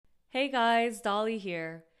Hey guys, Dolly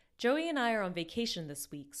here. Joey and I are on vacation this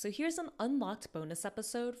week, so here's an unlocked bonus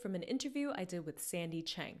episode from an interview I did with Sandy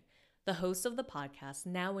Cheng, the host of the podcast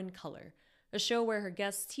Now in Color, a show where her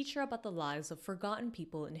guests teach her about the lives of forgotten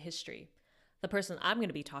people in history. The person I'm going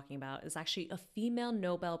to be talking about is actually a female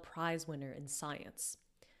Nobel Prize winner in science.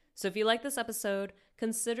 So if you like this episode,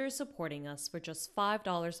 consider supporting us for just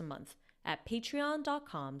 $5 a month at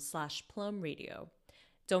patreon.com/plumradio.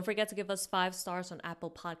 Don't forget to give us 5 stars on Apple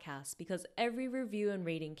Podcasts because every review and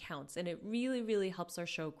rating counts and it really helps our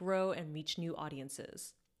show grow and reach new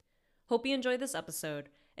audiences. Hope you enjoyed this episode,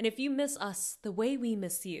 and if you miss us the way we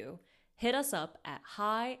miss you, hit us up at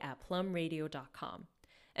hi@plumradio.com.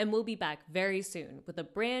 And we'll be back very soon with a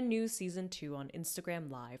brand new Season 2 on Instagram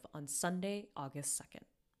Live on Sunday, August 2nd.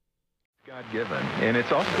 God-given, and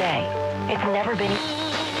it's also... It's never been...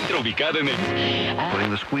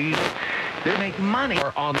 Putting the squeeze... They make money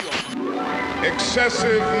on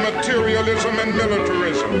excessive materialism and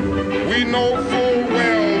militarism. We know full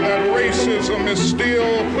well that racism is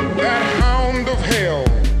still that hound of hell.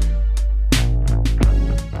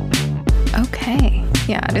 Okay.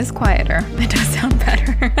 Yeah, it is quieter. It does sound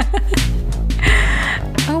better.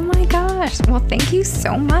 Oh my gosh. Well, thank you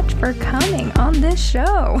so much for coming on this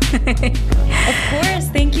show. Of course.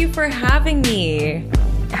 Thank you for having me.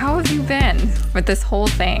 How have you been with this whole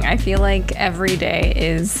thing? I feel like every day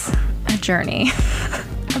is a journey,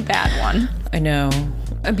 a bad one. I know.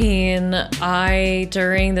 I mean,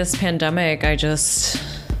 during this pandemic, it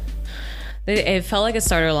felt like it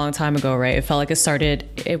started a long time ago, right? It felt like it started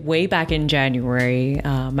way back in January.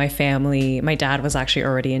 My dad was actually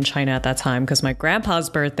already in China at that time because my grandpa's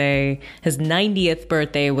birthday, his 90th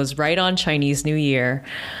birthday, was right on Chinese New Year.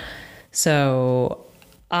 So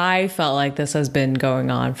I felt like this has been going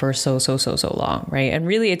on for so long, right? And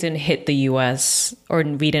really it didn't hit the US, or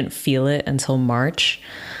we didn't feel it until March.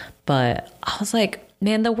 But I was like,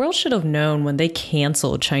 man, the world should have known when they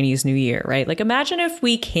canceled Chinese New Year, right? Like imagine if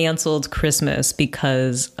we canceled Christmas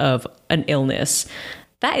because of an illness.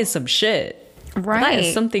 That is some shit. Right. That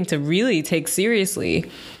is something to really take seriously.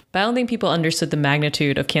 But I don't think people understood the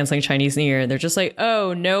magnitude of canceling Chinese New Year. They're just like,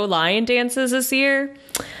 oh, no lion dances this year?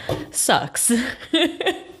 Sucks.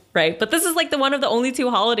 Right? But this is like one of the only 2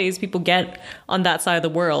 holidays people get on that side of the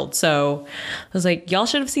world. So I was like, y'all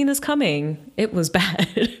should have seen this coming. It was bad.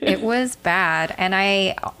 It was bad. And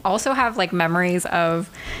I also have like memories of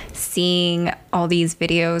seeing all these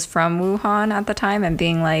videos from Wuhan at the time and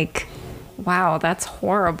being like, wow, that's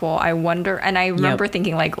horrible. I wonder. And I remember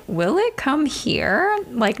thinking like, will it come here?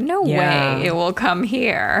 Like, no way it will come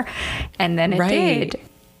here. And then it did.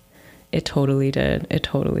 It totally did. It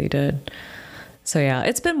totally did. So yeah,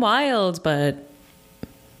 it's been wild, but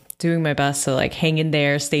doing my best to like hang in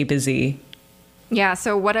there, stay busy. Yeah.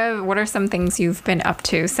 So what are some things you've been up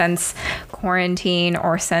to since quarantine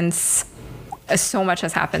or since so much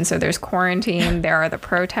has happened? So there's quarantine, there are the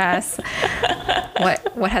protests.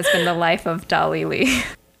 What has been the life of Dolly Lee?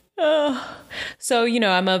 So,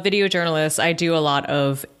 I'm a video journalist. I do a lot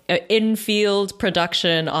of in-field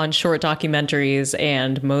production on short documentaries,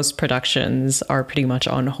 and most productions are pretty much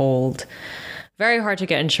on hold. Very hard to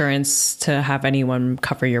get insurance to have anyone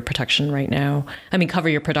cover your production right now.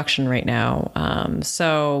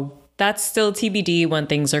 So that's still TBD when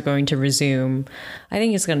things are going to resume. I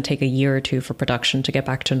think it's going to take a year or 2 for production to get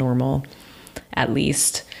back to normal, at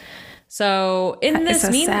least. So in this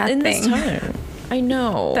time, I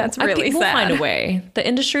know that's really sad. We'll find a way. The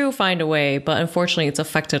industry will find a way, but unfortunately, it's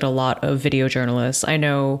affected a lot of video journalists. I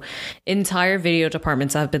know entire video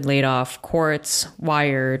departments have been laid off. Quartz,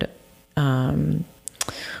 Wired,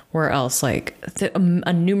 where else?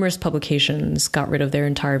 Numerous publications got rid of their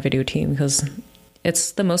entire video team because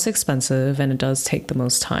it's the most expensive and it does take the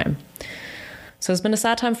most time. So it's been a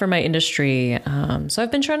sad time for my industry. So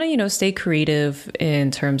I've been trying to, stay creative in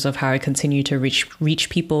terms of how I continue to reach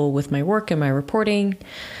people with my work and my reporting.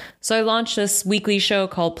 So I launched this weekly show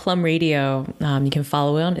called Plum Radio. You can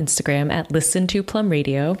follow it on Instagram at Listen to Plum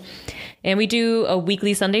Radio. And we do a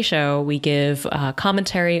weekly Sunday show. We give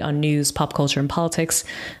commentary on news, pop culture, and politics,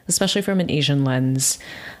 especially from an Asian lens,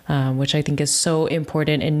 which I think is so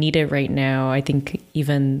important and needed right now. I think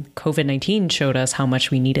even COVID-19 showed us how much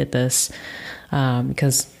we needed this,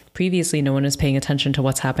 because previously no one is paying attention to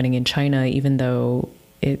what's happening in China, even though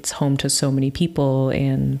it's home to so many people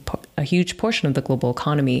and a huge portion of the global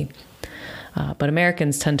economy. But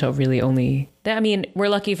Americans tend to really only, I mean, we're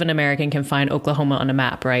lucky if an American can find Oklahoma on a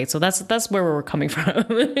map, right? So that's where we're coming from.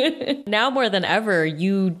 Now more than ever,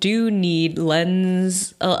 you do need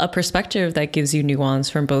a perspective that gives you nuance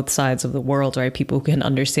from both sides of the world, right? People who can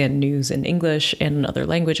understand news in English and in other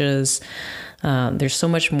languages. There's so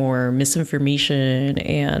much more misinformation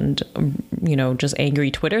and, just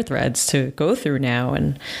angry Twitter threads to go through now.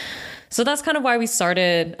 And so that's kind of why we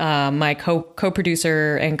started. My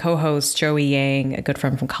co-producer and co-host, Joey Yang, a good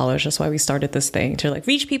friend from college, that's why we started this thing, to like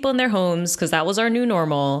reach people in their homes, because that was our new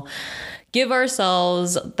normal. Give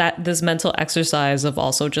ourselves this mental exercise of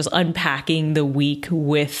also just unpacking the week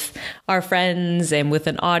with our friends and with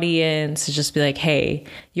an audience, to just be like, hey,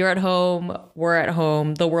 you're at home, we're at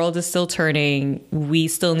home, the world is still turning, we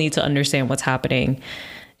still need to understand what's happening.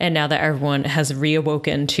 And now that everyone has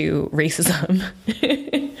reawoken to racism,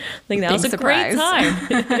 I think now's a great time.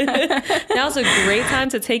 Now's a great time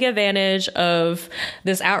to take advantage of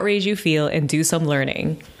this outrage you feel and do some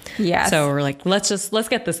learning. Yes. So we're like, let's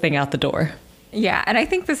get this thing out the door. Yeah, and I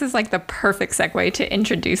think this is like the perfect segue to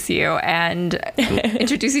introduce you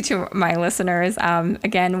to my listeners.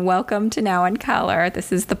 Again, welcome to Now in Color.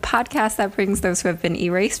 This is the podcast that brings those who have been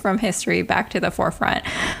erased from history back to the forefront.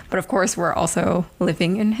 But of course, we're also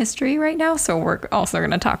living in history right now, so we're also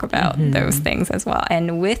going to talk about those things as well.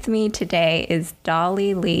 And with me today is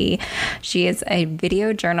Dolly Lee. She is a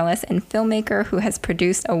video journalist and filmmaker who has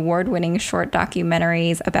produced award-winning short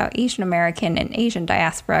documentaries about Asian American and Asian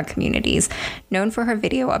diaspora communities. Known for her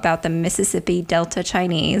video about the Mississippi Delta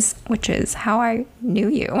Chinese, which is how I knew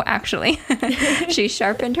you, actually. She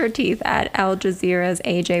sharpened her teeth at Al Jazeera's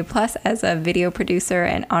AJ Plus as a video producer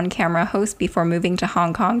and on-camera host before moving to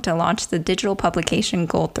Hong Kong to launch the digital publication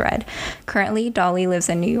Gold Thread. Currently, Dolly lives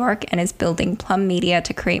in New York and is building Plum Media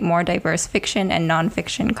to create more diverse fiction and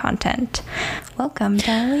nonfiction content. Welcome,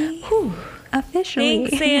 Dolly. Whew. Officially.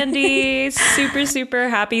 Thanks, Sandy. Super, super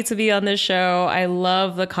happy to be on this show. I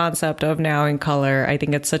love the concept of Now in Color. I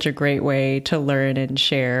think it's such a great way to learn and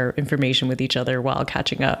share information with each other while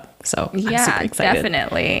catching up. So I'm super excited.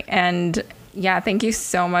 Definitely. And yeah, thank you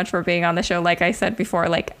so much for being on the show. Like I said before,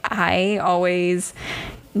 like I always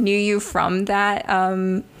knew you from that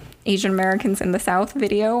Asian Americans in the South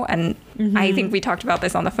video. And I think we talked about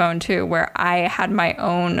this on the phone too, where I had my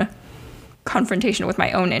own confrontation with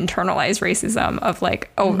my own internalized racism of like,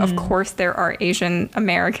 of course there are Asian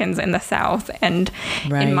Americans in the South, and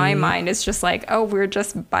in my mind it's just like, oh, we're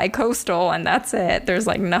just bi-coastal and that's it, there's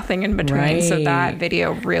like nothing in between. So that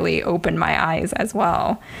video really opened my eyes as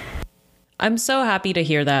well. I'm so happy to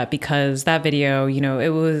hear that, because that video,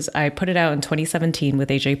 I put it out in 2017 with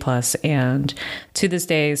AJ Plus, and to this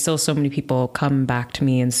day, still so many people come back to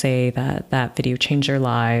me and say that that video changed their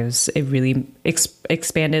lives. It really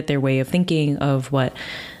expanded their way of thinking of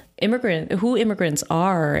who immigrants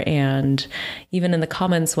are. And even in the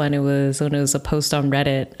comments, when it was a post on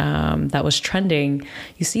Reddit that was trending,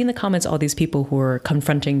 you see in the comments all these people who are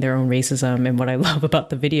confronting their own racism. And what I love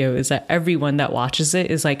about the video is that everyone that watches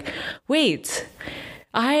it is like, wait,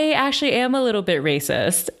 I actually am a little bit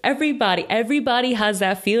racist. Everybody has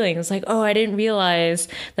that feeling. It's like, oh, I didn't realize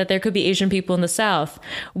that there could be Asian people in the South.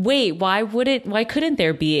 Wait, why couldn't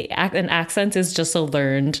there be? An accent is just a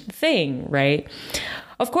learned thing, right?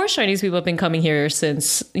 Of course, Chinese people have been coming here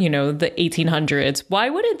since, the 1800s.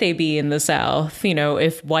 Why wouldn't they be in the South,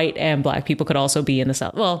 if white and black people could also be in the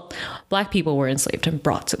South? Well, black people were enslaved and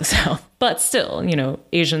brought to the South, but still,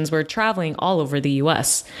 Asians were traveling all over the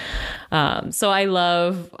U.S. So I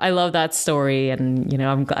love that story, and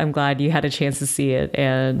I'm glad you had a chance to see it,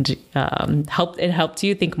 and it helped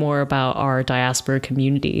you think more about our diaspora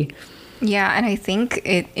community. Yeah, and I think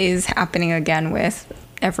it is happening again with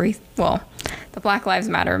the Black Lives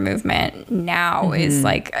Matter movement now is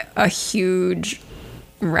like a huge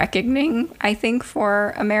reckoning, I think,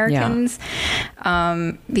 for Americans.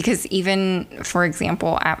 Because even, for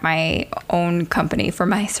example, at my own company, for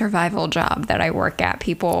my survival job that I work at,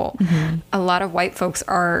 a lot of white folks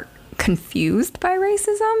are confused by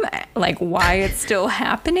racism, like why it's still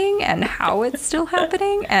happening and how it's still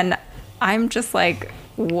happening. And I'm just like,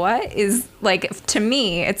 what is, like, to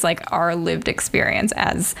me, it's like our lived experience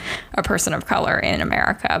as a person of color in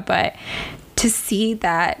America. But to see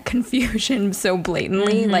that confusion so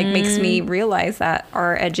blatantly, like, makes me realize that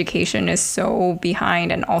our education is so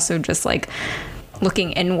behind, and also just like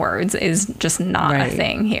looking inwards is just not a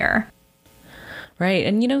thing here. Right.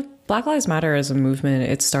 And, Black Lives Matter as a movement,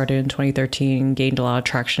 it started in 2013, gained a lot of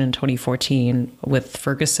traction in 2014 with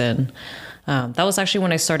Ferguson. That was actually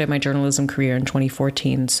when I started my journalism career in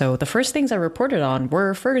 2014. So the first things I reported on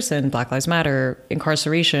were Ferguson, Black Lives Matter,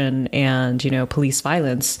 incarceration, and, police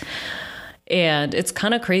violence. And it's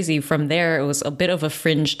kind of crazy. From there, it was a bit of a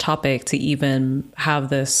fringe topic to even have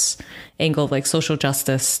this angle of like social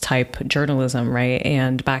justice type journalism, right?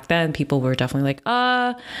 And back then, people were definitely like,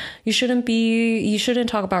 you shouldn't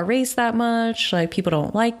talk about race that much. Like, people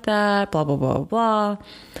don't like that, blah, blah, blah, blah.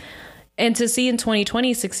 And to see in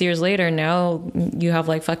 2020, 6 years later, now you have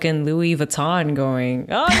like fucking Louis Vuitton going,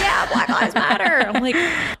 oh yeah, Black Lives Matter. I'm like,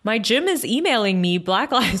 my gym is emailing me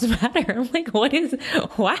Black Lives Matter. I'm like,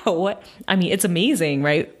 wow, what? I mean, it's amazing,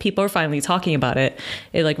 right? People are finally talking about it.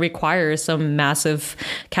 It like requires some massive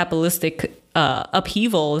capitalistic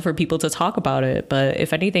upheaval for people to talk about it. But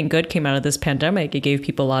if anything good came out of this pandemic, it gave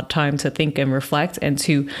people a lot of time to think and reflect and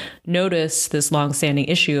to notice this longstanding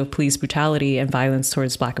issue of police brutality and violence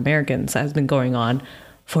towards Black Americans that has been going on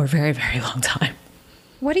for a very, very long time.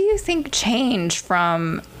 What do you think changed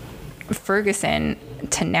from Ferguson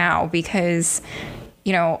to now? Because,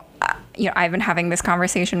 I've been having this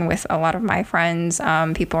conversation with a lot of my friends,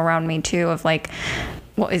 people around me too, of like,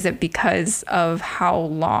 well, is it because of how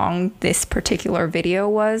long this particular video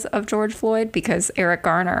was of George Floyd? Because Eric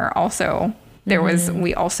Garner also,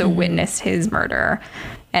 we also witnessed his murder,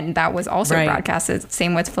 and that was also broadcasted.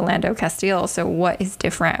 Same with Philando Castile. So what is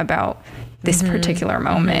different about this particular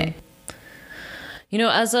moment?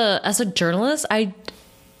 As a journalist,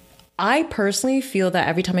 I personally feel that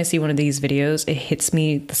every time I see one of these videos, it hits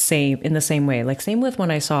me in the same way. Like, same with when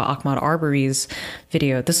I saw Ahmaud Arbery's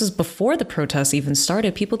video. This is before the protests even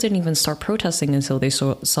started. People didn't even start protesting until they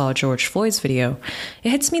saw George Floyd's video. It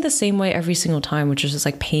hits me the same way every single time, which is just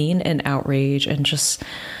like pain and outrage, and just,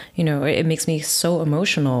 it makes me so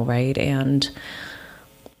emotional, right? And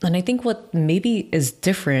I think what maybe is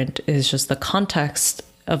different is just the context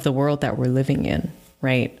of the world that we're living in.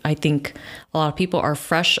 Right. I think a lot of people are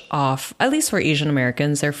fresh off, at least for Asian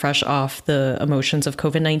Americans, they're fresh off the emotions of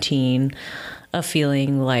COVID-19, of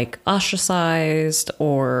feeling like ostracized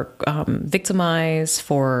or victimized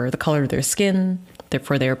for the color of their skin,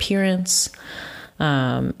 for their appearance.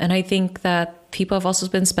 And I think that people have also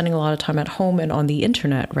been spending a lot of time at home and on the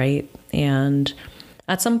internet. Right. And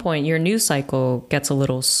at some point, your news cycle gets a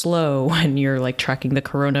little slow when you're like tracking the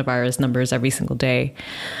coronavirus numbers every single day.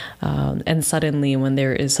 And suddenly, when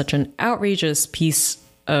there is such an outrageous piece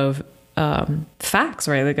of facts,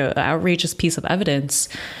 right, like an outrageous piece of evidence,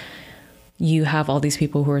 you have all these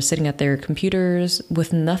people who are sitting at their computers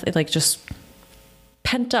with nothing, like just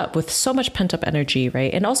pent up, with so much pent up energy,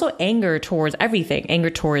 right? And also anger towards everything, anger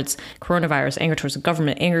towards coronavirus, anger towards the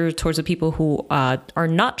government, anger towards the people who are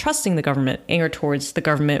not trusting the government, anger towards the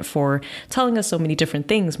government for telling us so many different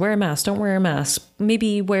things. Wear a mask, don't wear a mask,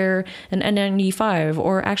 maybe wear an N95,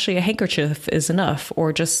 or actually a handkerchief is enough,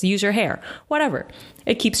 or just use your hair, whatever.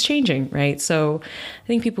 It keeps changing, right? So I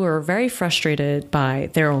think people are very frustrated by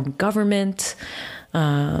their own government,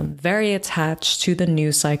 very attached to the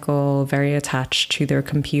news cycle, very attached to their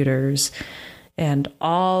computers, and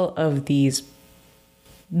all of these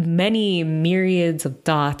many myriads of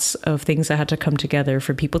dots of things that had to come together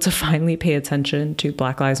for people to finally pay attention to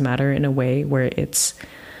Black Lives Matter in a way where it's,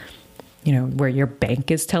 where your bank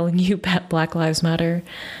is telling you that Black Lives Matter.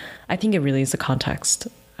 I think it really is the context.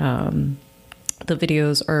 The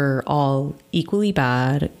videos are all equally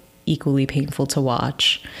bad, equally painful to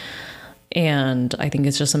watch. And I think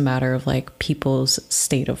it's just a matter of like people's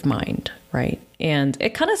state of mind, right? And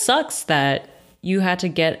it kind of sucks that you had to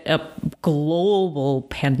get a global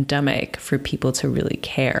pandemic for people to really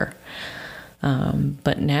care.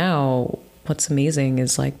 But now what's amazing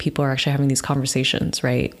is like people are actually having these conversations,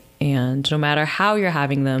 right? And no matter how you're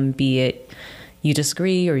having them, be it you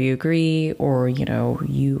disagree or you agree, or,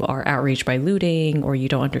 you are outraged by looting, or you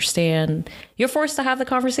don't understand, you're forced to have the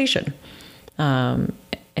conversation.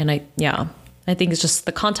 And I think it's just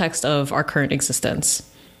the context of our current existence.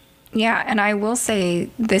 Yeah, and I will say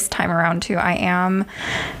this time around too, I am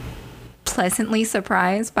pleasantly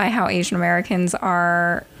surprised by how Asian Americans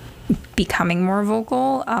are becoming more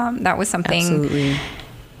vocal. That was something Absolutely.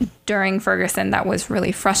 During Ferguson that was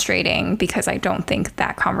really frustrating, because I don't think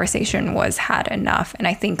that conversation was had enough. And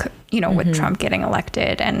I think, with Trump getting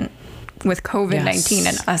elected and with COVID-19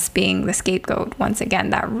 and us being the scapegoat once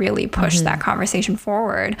again, that really pushed that conversation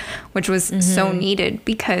forward, which was so needed,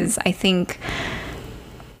 because I think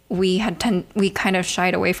we kind of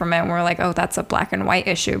shied away from it, and we're like, oh, that's a black and white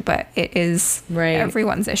issue, but it is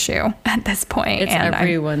everyone's issue at this point. It's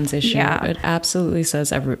everyone's issue. Yeah. It absolutely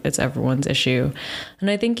says it's everyone's issue.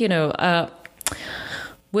 And I think,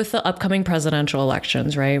 with the upcoming presidential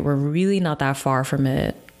elections, right, we're really not that far from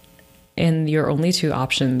it. And your only two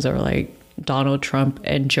options are like Donald Trump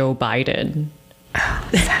and Joe Biden.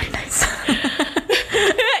 Sadness.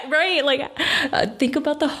 Right? right? Like, think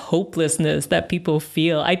about the hopelessness that people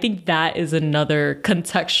feel. I think that is another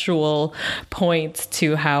contextual point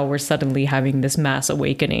to how we're suddenly having this mass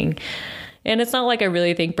awakening. And it's not like I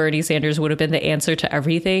really think Bernie Sanders would have been the answer to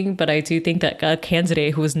everything, but I do think that a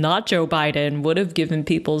candidate who was not Joe Biden would have given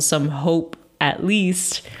people some hope, at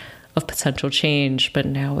least, of potential change. But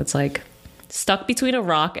now it's like stuck between a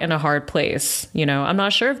rock and a hard place. You know, I'm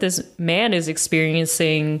not sure if this man is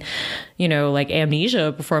experiencing, you know, like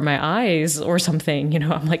amnesia before my eyes or something. You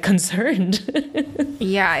know, I'm like concerned.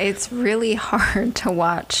 Yeah, it's really hard to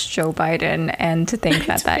watch Joe Biden and to think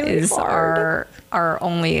that that really is our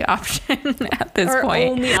only option at this point. Our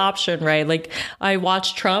only option, right? Like, I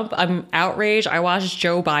watched Trump, I'm outraged. I watched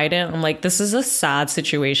Joe Biden. I'm like, this is a sad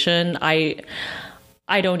situation. I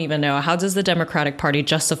don't even know. How does the Democratic Party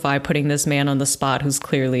justify putting this man on the spot who's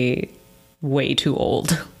clearly way too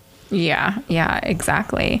old? Yeah,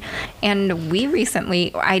 exactly. And we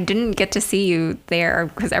recently, I didn't get to see you there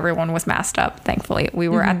because everyone was masked up, thankfully. We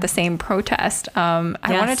were at the same protest. I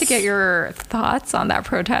wanted to get your thoughts on that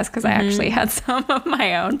protest because I actually had some of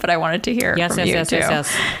my own, but I wanted to hear from you too. Yes.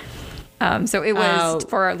 So it was,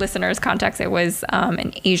 for our listeners' context, it was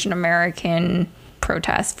an Asian American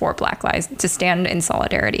protest for Black Lives, to stand in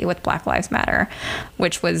solidarity with Black Lives Matter,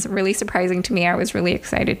 which was really surprising to me. I was really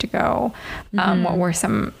excited to go. What were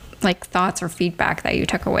some like thoughts or feedback that you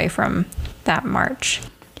took away from that march?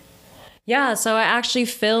 Yeah, so I actually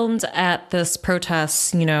filmed at this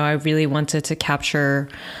protest. You know, I really wanted to capture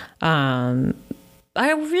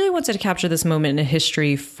this moment in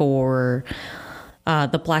history for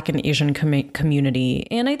the Black and Asian community.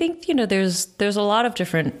 And I think, you know, there's a lot of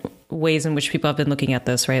different ways in which people have been looking at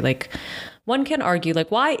this, right? Like, one can argue, like,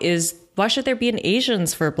 why should there be an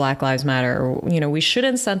Asians for Black Lives Matter? Or, you know, we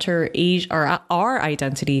shouldn't center our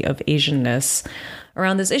identity of Asianness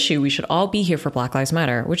around this issue. We should all be here for Black Lives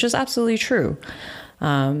Matter, which is absolutely true.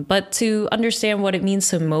 But to understand what it means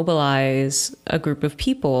to mobilize a group of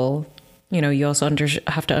people, you know, you also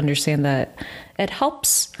have to understand that it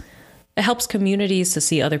helps communities to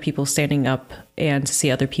see other people standing up and to see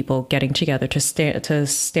other people getting together to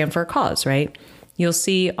stand for a cause, right? You'll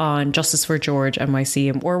see on Justice for George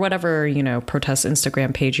NYC or whatever, you know, protest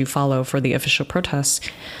Instagram page you follow for the official protests,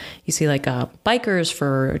 you see like bikers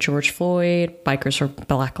for George Floyd, bikers for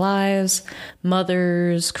Black Lives,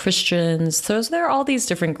 mothers, Christians. So there are all these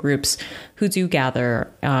different groups who do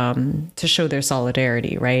gather to show their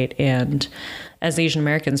solidarity, right? And as Asian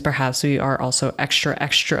Americans, perhaps we are also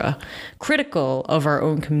extra critical of our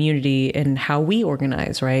own community and how we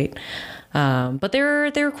organize, right? But there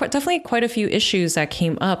are definitely quite a few issues that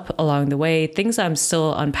came up along the way, things I'm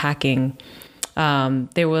still unpacking.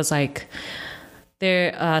 There was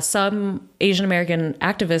some Asian American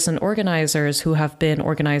activists and organizers who have been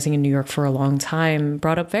organizing in New York for a long time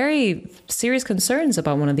brought up very serious concerns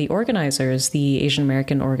about one of the organizers, the Asian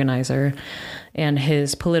American organizer, and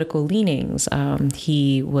his political leanings.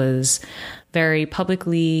 He was very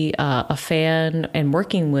publicly a fan and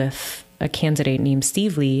working with a candidate named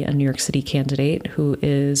Steve Lee, a New York City candidate, who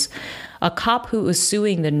is a cop who is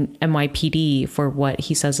suing the NYPD for what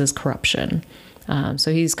he says is corruption.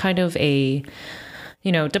 So he's kind of a,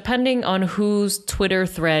 you know, depending on whose Twitter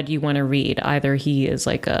thread you want to read, either he is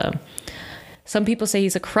like some people say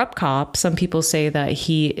he's a corrupt cop. Some people say that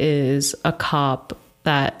he is a cop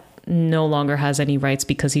that no longer has any rights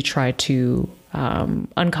because he tried to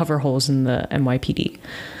uncover holes in the NYPD.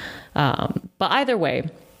 But either way,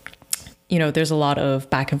 you know, there's a lot of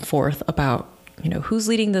back and forth about, you know, who's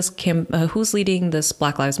leading this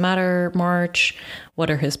Black Lives Matter march, what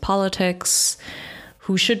are his politics,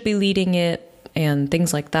 who should be leading it, and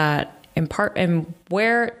things like that. And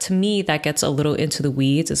where, to me, that gets a little into the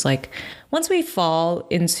weeds is like, once we fall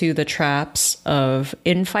into the traps of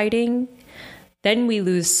infighting, then we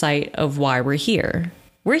lose sight of why we're here.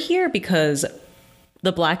 We're here because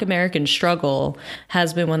the Black American struggle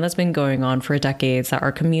has been one that's been going on for decades that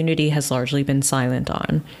our community has largely been silent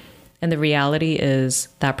on. And the reality is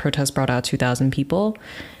that protest brought out 2,000 people.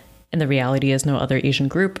 And the reality is no other Asian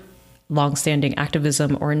group, longstanding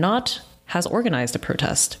activism or not, has organized a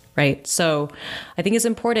protest, right? So I think it's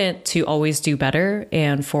important to always do better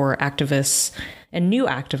and for activists and new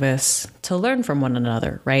activists to learn from one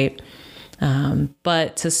another, right?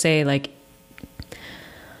 But to say like,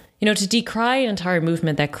 you know, to decry an entire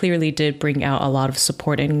movement that clearly did bring out a lot of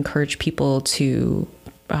support and encourage people to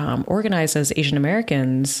organize as Asian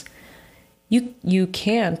Americans, you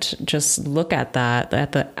can't just look at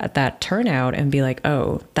that turnout and be like,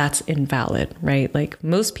 oh, that's invalid, right? Like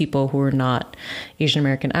most people who are not Asian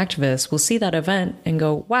American activists will see that event and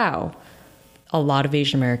go, wow, a lot of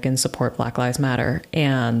Asian Americans support Black Lives Matter.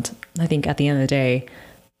 And I think at the end of the day,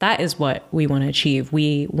 that is what we want to achieve.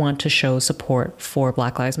 We want to show support for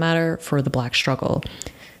Black Lives Matter, for the Black struggle.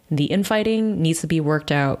 The infighting needs to be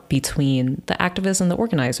worked out between the activists and the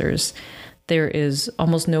organizers. There is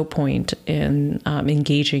almost no point in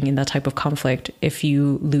engaging in that type of conflict if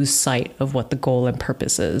you lose sight of what the goal and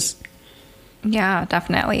purpose is. Yeah,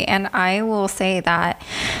 definitely. And I will say that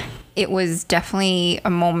it was definitely a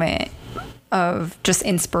moment of just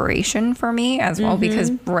inspiration for me as well,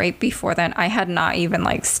 because right before then I had not even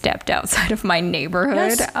like stepped outside of my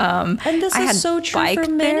neighborhood. Yes. And this I is had so true for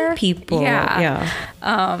biked many there. people. Yeah.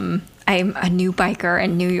 I'm a new biker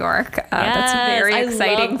in New York. That's very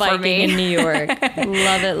exciting for me. In New York.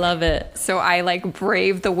 Love it, love it. So I like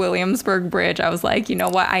braved the Williamsburg Bridge. I was like, you know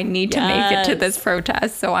what? I need to make it to this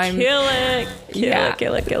protest. So I'm Kill it.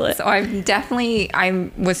 Kill it. So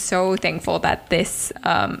I was so thankful that this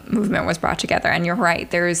movement was brought together. And you're right.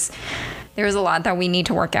 There's a lot that we need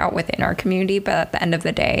to work out within our community. But at the end of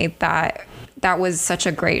the day, that was such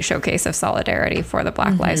a great showcase of solidarity for the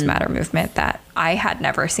Black Lives Matter movement that I had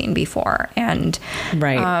never seen before. And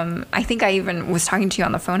I think I even was talking to you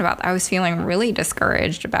on the phone about, I was feeling really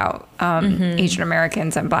discouraged about Asian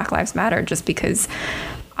Americans and Black Lives Matter, just because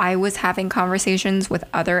I was having conversations with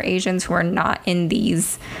other Asians who are not in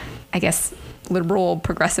these, I guess, liberal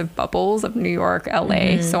progressive bubbles of New York,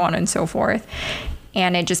 LA, so on and so forth.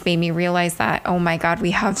 And it just made me realize that, oh my God,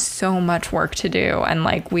 we have so much work to do. And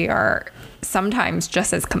like, we are sometimes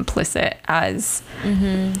just as complicit as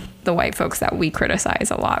the white folks that we criticize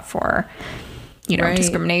a lot for,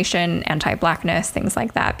 discrimination, anti-Blackness, things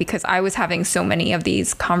like that. Because I was having so many of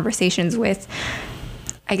these conversations with,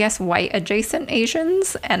 I guess, white adjacent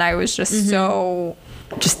Asians. And I was just so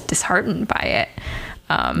disheartened by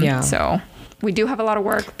it. So we do have a lot of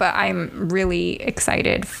work, but I'm really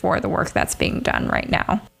excited for the work that's being done right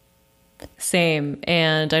now. Same.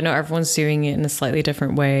 And I know everyone's doing it in a slightly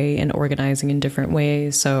different way and organizing in different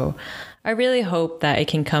ways. So I really hope that it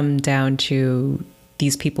can come down to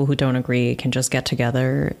these people who don't agree can just get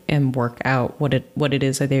together and work out what it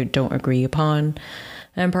is that they don't agree upon,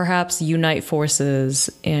 and perhaps unite forces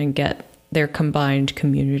and get their combined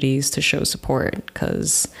communities to show support,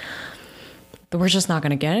 because we're just not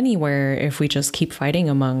going to get anywhere if we just keep fighting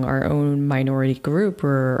among our own minority group.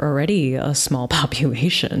 We're already a small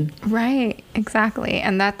population. Right, exactly.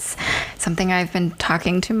 And that's something I've been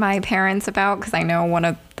talking to my parents about, because I know one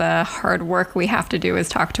of the hard work we have to do is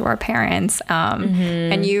talk to our parents.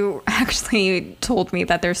 And you actually told me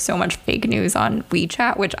that there's so much fake news on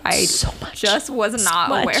WeChat, which I just was not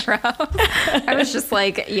aware of. I was just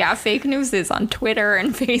like, yeah, fake news is on Twitter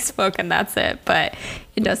and Facebook and that's it. But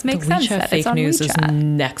it does make sense that fake it's on news WeChat. is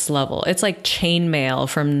next level. It's like chainmail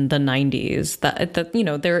from the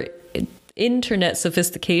 90s. Their internet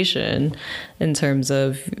sophistication in terms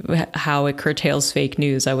of how it curtails fake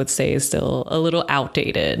news, I would say, is still a little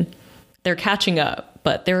outdated. They're catching up,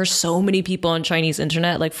 but there are so many people on Chinese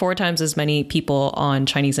internet, like 4 times as many people on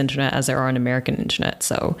Chinese internet as there are on American internet.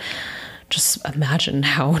 So just imagine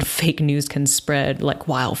how fake news can spread like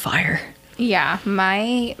wildfire. Yeah,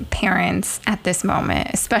 my parents at this moment,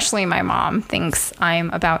 especially my mom, thinks I'm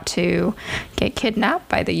about to get kidnapped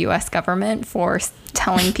by the U.S. government for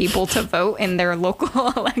telling people to vote in their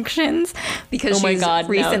local elections, because she's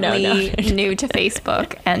recently new to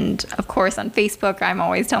Facebook. And of course, on Facebook, I'm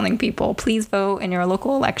always telling people, please vote in your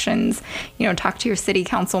local elections, talk to your city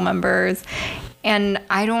council members. And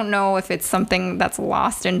I don't know if it's something that's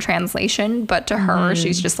lost in translation, but to her,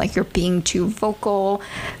 she's just like, you're being too vocal.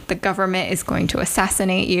 The government is going to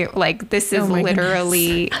assassinate you. Like, this is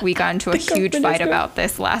literally, we got into a huge fight about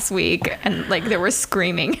this last week, and like there was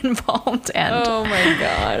screaming involved. And oh my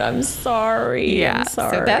God, I'm sorry. Yeah. I'm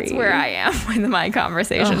sorry. So that's where I am with my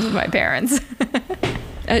conversations with my parents.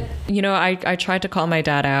 I tried to call my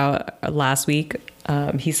dad out last week.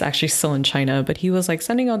 He's actually still in China, but he was like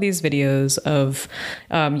sending all these videos of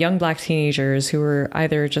young Black teenagers who were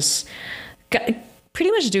either just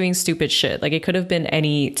pretty much doing stupid shit. Like, it could have been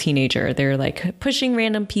any teenager. They're like pushing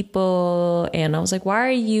random people. And I was like, why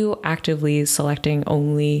are you actively selecting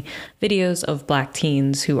only videos of Black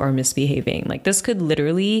teens who are misbehaving? Like, this could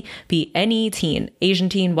literally be any teen, Asian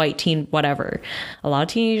teen, white teen, whatever. A lot of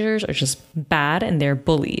teenagers are just bad and they're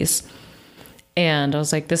bullies. And I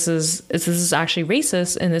was like, this is actually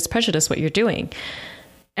racist and it's prejudice what you're doing.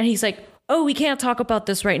 And he's like, oh, we can't talk about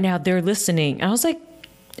this right now. They're listening. And I was like,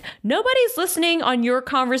 nobody's listening on your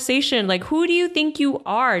conversation. Like, who do you think you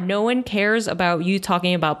are? No one cares about you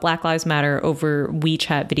talking about Black Lives Matter over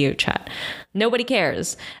WeChat video chat. Nobody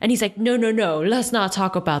cares. And he's like, no, let's not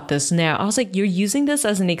talk about this now. I was like, you're using this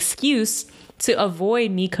as an excuse to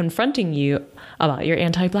avoid me confronting you about your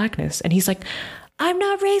anti-Blackness. And he's like, I'm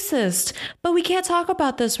not racist, but we can't talk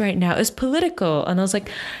about this right now. It's political. And I was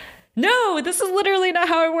like, no, this is literally not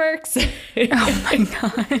how it works. Oh my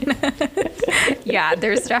God. Yeah,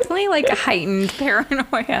 there's definitely like a heightened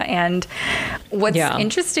paranoia. And what's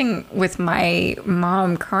interesting with my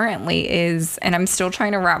mom currently is, and I'm still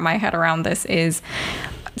trying to wrap my head around this, is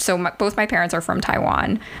so both my parents are from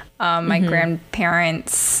Taiwan. My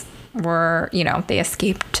grandparents were, you know, they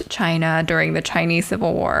escaped China during the Chinese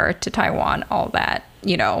Civil War to Taiwan, all that.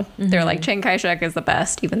 You know, they're like, Chiang Kai-shek is the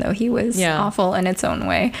best, even though he was awful in its own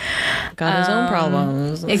way. Got his own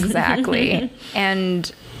problems. Exactly.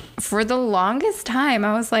 And for the longest time,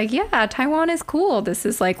 I was like, yeah, Taiwan is cool. This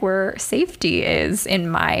is like where safety is in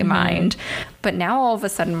my mind. But now all of a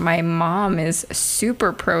sudden, my mom is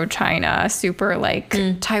super pro-China, super like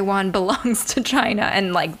Taiwan belongs to China.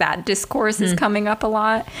 And like that discourse is coming up a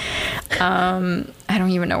lot. I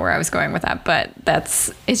don't even know where I was going with that, but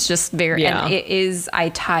it's just very, and it is, I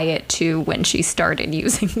tie it to when she started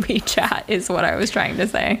using WeChat is what I was trying to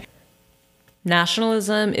say.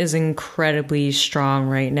 Nationalism is incredibly strong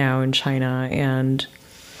right now in China, and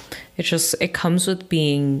it comes with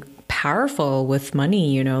being powerful with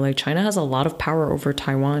money, you know, like China has a lot of power over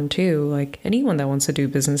Taiwan too. Like anyone that wants to do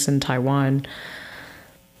business in Taiwan,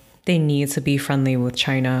 they need to be friendly with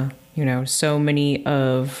China. You know, so many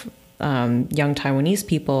of young Taiwanese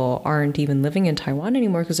people aren't even living in Taiwan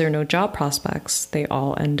anymore because there are no job prospects. They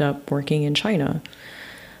all end up working in China.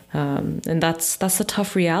 And that's a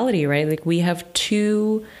tough reality, right? Like we have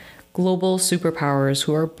two global superpowers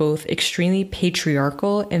who are both extremely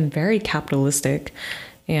patriarchal and very capitalistic.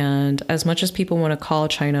 And as much as people want to call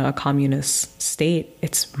China a communist state,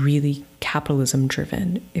 it's really capitalism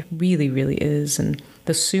driven. It really, really is. And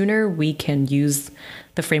the sooner we can use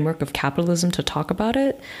the framework of capitalism to talk about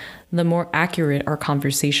it, the more accurate our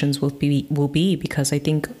conversations will be, because I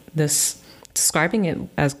think this describing it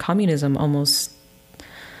as communism almost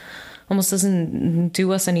doesn't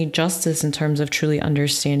do us any justice in terms of truly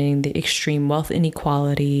understanding the extreme wealth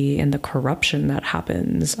inequality and the corruption that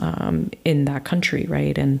happens in that country,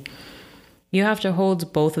 right? And you have to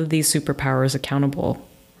hold both of these superpowers accountable,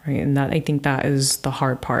 right? And I think that is the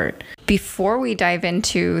hard part. Before we dive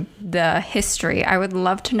into the history, I would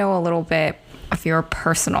love to know a little bit of your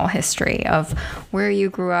personal history of where you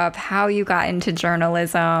grew up, how you got into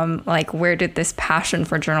journalism, like where did this passion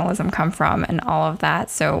for journalism come from and all of that.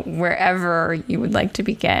 So wherever you would like to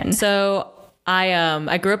begin. So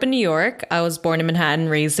I grew up in New York. I was born in Manhattan,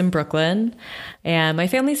 raised in Brooklyn, and my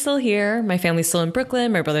family's still here. My family's still in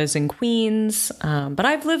Brooklyn. My brother's in Queens. But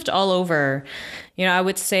I've lived all over. You know, I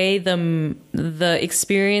would say the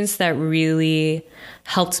experience that really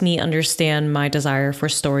helped me understand my desire for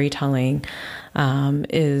storytelling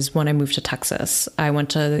is when I moved to Texas. I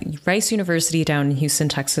went to Rice University down in Houston,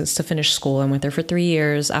 Texas to finish school. I went there for 3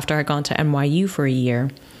 years after I'd gone to NYU for a year.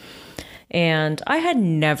 And I had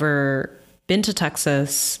never been to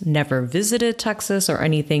Texas, never visited Texas or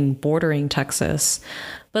anything bordering Texas.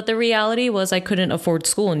 But the reality was I couldn't afford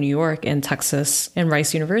school in New York and Texas, and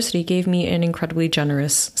Rice University gave me an incredibly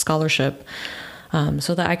generous scholarship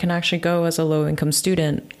so that I can actually go as a low-income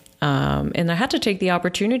student. And I had to take the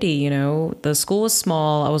opportunity, you know. The school was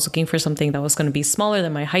small. I was looking for something that was going to be smaller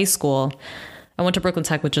than my high school. I went to Brooklyn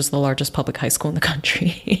Tech, which is the largest public high school in the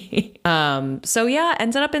country. So yeah,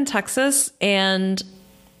 ended up in Texas. And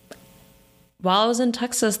while I was in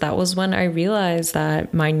Texas, that was when I realized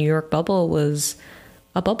that my New York bubble was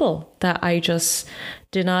a bubble, that I just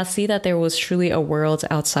did not see that there was truly a world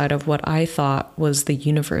outside of what I thought was the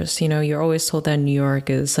universe. You know, you're always told that New York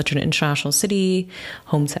is such an international city,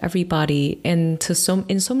 home to everybody. And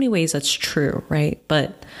in so many ways, that's true, right?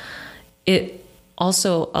 But it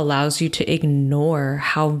also allows you to ignore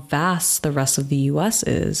how vast the rest of the US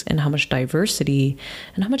is and how much diversity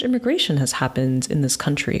and how much immigration has happened in this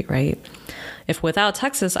country, right? If without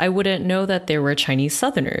Texas, I wouldn't know that there were Chinese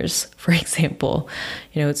Southerners, for example.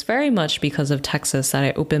 You know, it's very much because of Texas that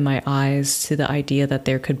I opened my eyes to the idea that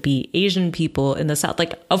there could be Asian people in the South.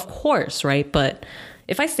 Like, of course, right? But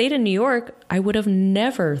if I stayed in New York, I would have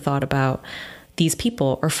never thought about these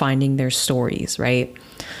people or finding their stories, right?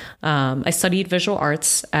 I studied visual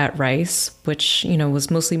arts at Rice, which, you know,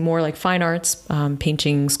 was mostly more like fine arts,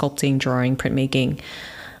 painting, sculpting, drawing, printmaking.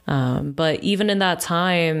 But even in that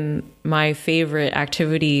time, my favorite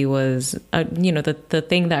activity was, the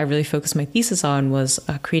thing that I really focused my thesis on was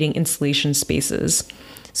creating installation spaces.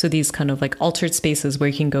 So these kind of like altered spaces where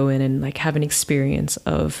you can go in and like have an experience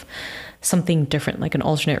of something different, like an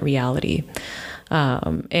alternate reality.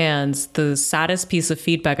 And the saddest piece of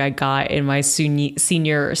feedback I got in my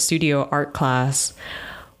senior studio art class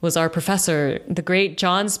was our professor, the great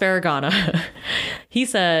John Sparagana. He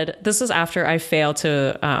said, this was after I failed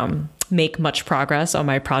to make much progress on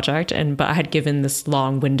my project, but I had given this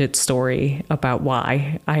long-winded story about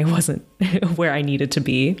why I wasn't where I needed to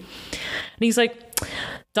be. And he's like,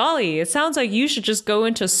 Dolly, it sounds like you should just go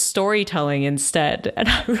into storytelling instead. And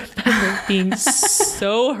I remember being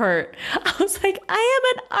so hurt. I was like, I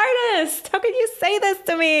am an artist. How can you say this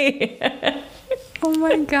to me? Oh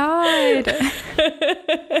my God.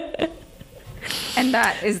 And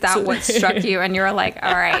is that what struck you? And you were like,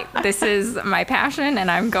 all right, this is my passion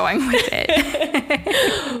and I'm going with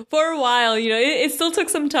it. For a while, it still took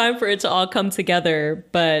some time for it to all come together.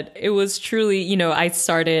 But it was truly, I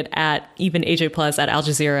started at even AJ Plus at Al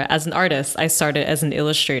Jazeera as an artist. I started as an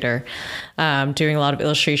illustrator, doing a lot of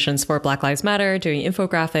illustrations for Black Lives Matter, doing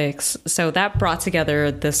infographics. So that brought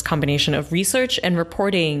together this combination of research and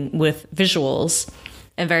reporting with visuals.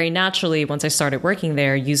 And very naturally, once I started working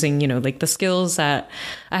there, using, like the skills that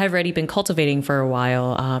I have already been cultivating for a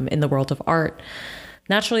while in the world of art,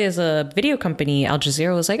 naturally, as a video company, Al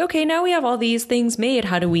Jazeera was like, okay, now we have all these things made.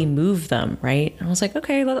 How do we move them? Right. And I was like,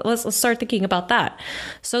 okay, let's start thinking about that.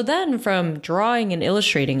 So then from drawing and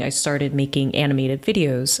illustrating, I started making animated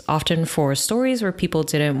videos, often for stories where people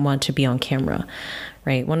didn't want to be on camera.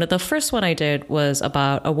 Right. One of the first one I did was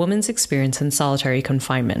about a woman's experience in solitary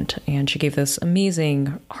confinement. And she gave this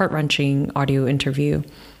amazing, heart-wrenching audio interview.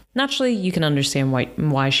 Naturally, you can understand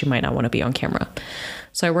why she might not want to be on camera.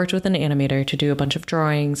 So I worked with an animator to do a bunch of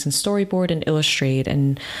drawings and storyboard and illustrate,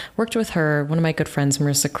 and worked with her, one of my good friends,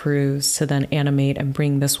 Marissa Cruz, to then animate and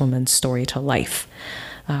bring this woman's story to life.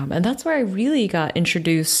 And that's where I really got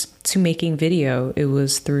introduced to making video. It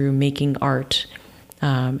was through making art.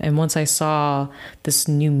 And once I saw this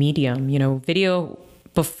new medium, video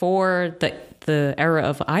before the era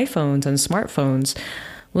of iPhones and smartphones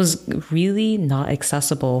was really not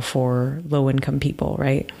accessible for low-income people,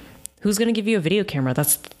 right? Who's going to give you a video camera?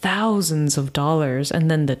 That's thousands of dollars. And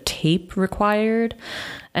then the tape required.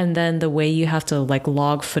 And then the way you have to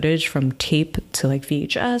log footage from tape to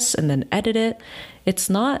VHS and then edit it. It's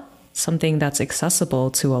not something that's accessible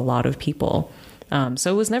to a lot of people.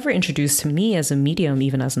 So it was never introduced to me as a medium,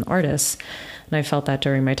 even as an artist. And I felt that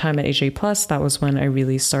during my time at AJ Plus, that was when I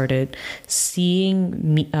really started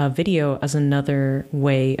seeing video as another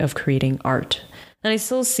way of creating art. And I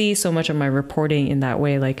still see so much of my reporting in that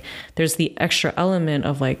way. There's the extra element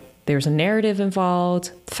of there's a narrative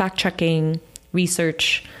involved, fact checking,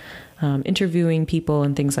 research, interviewing people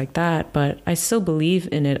and things like that. But I still believe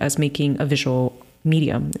in it as making a visual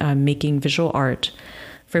medium, making visual art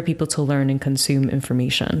for people to learn and consume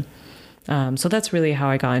information. So that's really how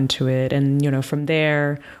I got into it. And, from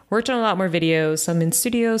there, worked on a lot more videos, some in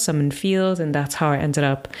studio, some in field. And that's how I ended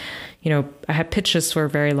up, I had pitched this for a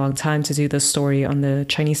very long time to do this story on the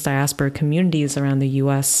Chinese diaspora communities around the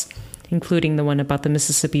US, including the one about the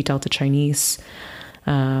Mississippi Delta Chinese.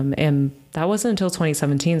 And that wasn't until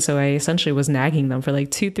 2017. So I essentially was nagging them for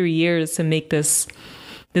 2-3 years to make this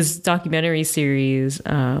documentary series,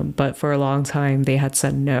 but for a long time they had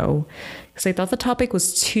said no because they thought the topic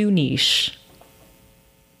was too niche.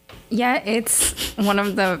 Yeah, it's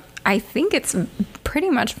I think it's pretty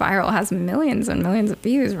much viral, has millions and millions of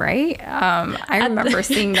views, right? I remember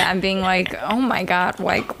seeing that and being like, oh my God,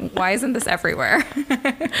 why isn't this everywhere?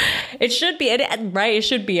 It should be, right? It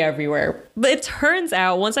should be everywhere. But it turns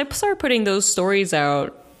out once I started putting those stories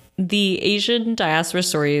out, the Asian diaspora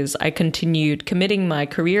stories I continued committing my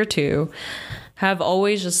career to have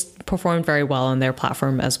always just performed very well on their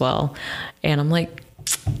platform as well. And I'm like,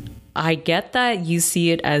 I get that you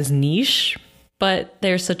see it as niche, but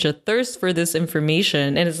there's such a thirst for this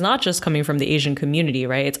information. And it's not just coming from the Asian community,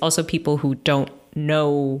 right? It's also people who don't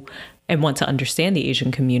know and want to understand the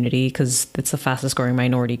Asian community because it's the fastest growing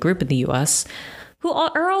minority group in the US who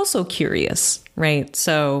are also curious, right?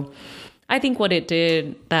 So I think what it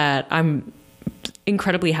did that I'm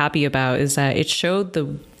incredibly happy about is that it showed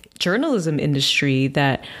the journalism industry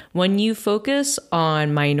that when you focus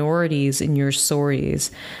on minorities in your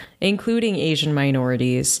stories, including Asian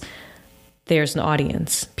minorities, there's an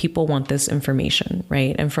audience. People want this information,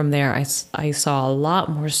 right? And from there, I saw a lot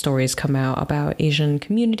more stories come out about Asian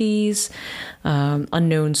communities,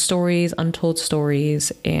 unknown stories, untold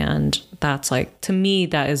stories. And that's to me,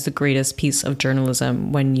 that is the greatest piece of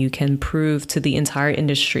journalism when you can prove to the entire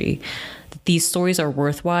industry that these stories are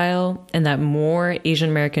worthwhile and that more Asian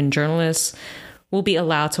American journalists will be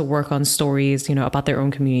allowed to work on stories, about their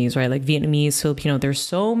own communities, right? Vietnamese, Filipino, there's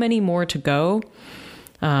so many more to go.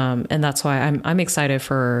 And that's why I'm excited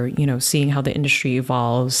for, seeing how the industry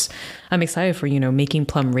evolves. I'm excited for, making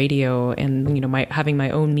Plum Radio and, having my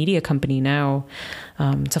own media company now,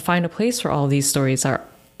 to find a place for all these stories that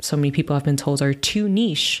so many people have been told are too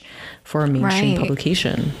niche for a mainstream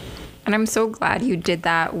publication. And I'm so glad you did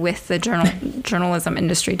that with the journalism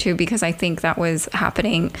industry too, because I think that was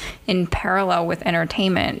happening in parallel with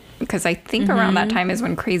entertainment. Because I think around that time is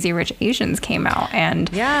when Crazy Rich Asians came out. And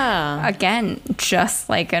again, just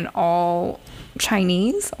like an all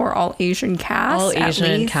Chinese or all Asian cast. All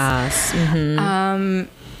Asian cast.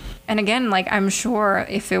 And again, like, I'm sure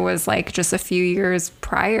if it was like just a few years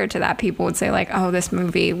prior to that, people would say like, oh, this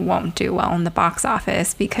movie won't do well in the box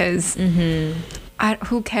office because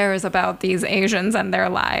who cares about these Asians and their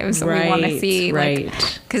lives? We want to see, like,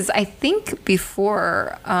 because I think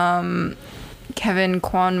before Kevin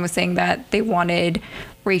Kwan was saying that they wanted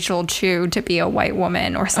Rachel Chu to be a white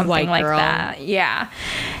woman or something like that. Yeah.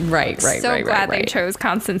 Right. So glad they chose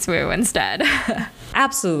Constance Wu instead.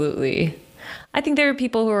 Absolutely. I think there are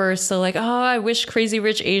people who are still like, oh, I wish Crazy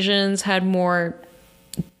Rich Asians had more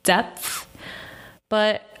depth.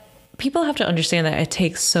 But people have to understand that it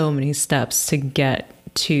takes so many steps to get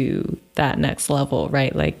to that next level,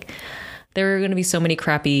 right? Like, there are going to be so many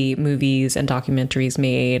crappy movies and documentaries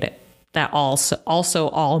made that also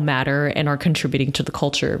all matter and are contributing to the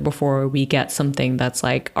culture before we get something that's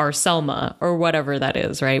like our Selma or whatever that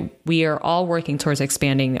is, right? We are all working towards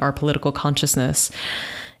expanding our political consciousness.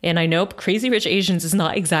 And I know Crazy Rich Asians is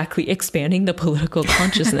not exactly expanding the political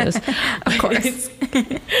consciousness. Of course.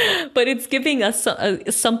 But it's giving us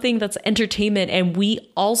something that's entertainment. And we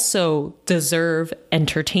also deserve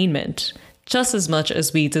entertainment just as much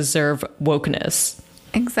as we deserve wokeness.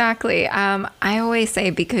 Exactly. I always say,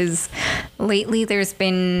 because lately there's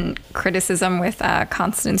been criticism with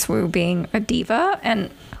Constance Wu being a diva, and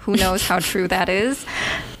who knows how true that is.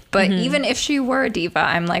 But even if she were a diva,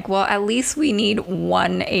 I'm like, well, at least we need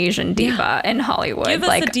one Asian diva in Hollywood. Give us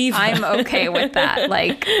like, a diva. I'm okay with that.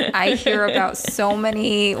 Like, I hear about so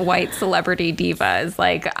many white celebrity divas.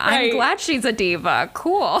 Like, I'm glad she's a diva.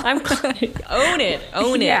 Cool. Own it.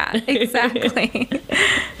 Own it. Yeah, exactly.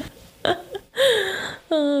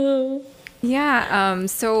 Yeah.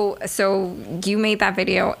 So you made that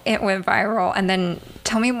video. It went viral. And then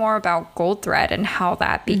tell me more about Gold Thread and how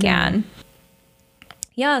that began.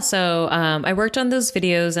 Yeah, so I worked on those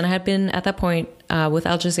videos, and I had been at that point with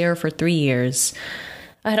Al Jazeera for 3 years.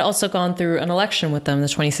 I had also gone through an election with them, the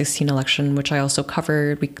 2016 election, which I also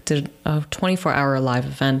covered. We did a 24-hour live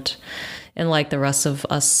event. And like the rest of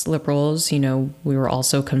us liberals, we were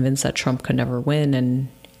also convinced that Trump could never win, and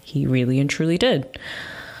he really and truly did.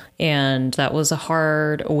 And that was a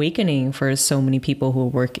hard awakening for so many people who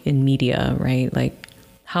work in media, right? Like,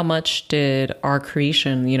 how much did our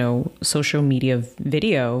creation, social media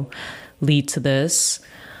video lead to this?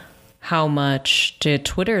 How much did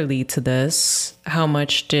Twitter lead to this? How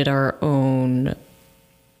much did our own,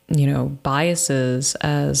 biases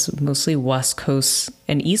as mostly West Coast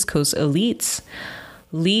and East Coast elites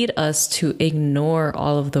lead us to ignore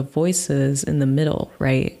all of the voices in the middle,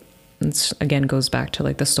 right? It again goes back to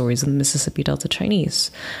like the stories of the Mississippi Delta Chinese.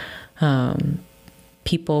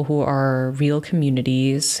 People who are real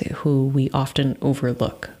communities who we often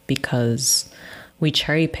overlook because we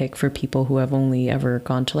cherry pick for people who have only ever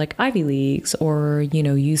gone to like Ivy Leagues or,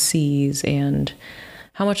 UCs. And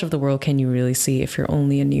how much of the world can you really see if you're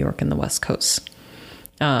only in New York and the West Coast?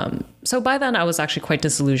 So by then I was actually quite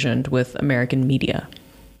disillusioned with American media.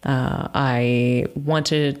 I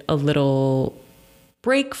wanted a little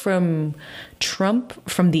break from Trump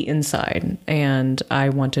from the inside, and I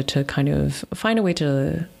wanted to kind of find a way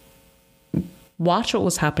to watch what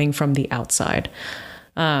was happening from the outside.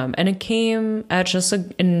 And it came at just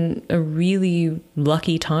in a really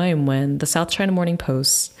lucky time when the South China Morning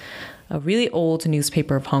Post, a really old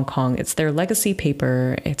newspaper of Hong Kong, it's their legacy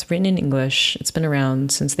paper. It's written in English. It's been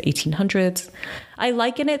around since the 1800s. I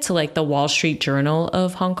liken it to like the Wall Street Journal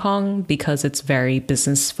of Hong Kong because it's very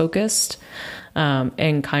business focused.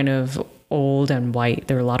 And kind of old and white.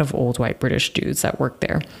 There are a lot of old white British dudes that work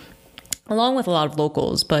there, along with a lot of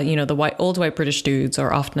locals. But, the old white British dudes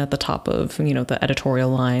are often at the top of, the editorial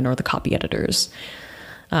line or the copy editors.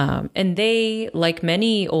 And they, like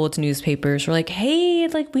many old newspapers, were like, hey,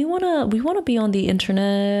 like we want to be on the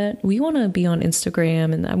internet. We want to be on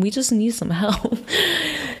Instagram, and we just need some help.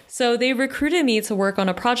 So they recruited me to work on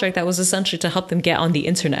a project that was essentially to help them get on the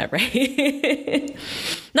internet, right?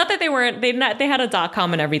 Not that they had a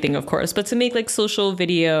 .com and everything, of course, but to make like social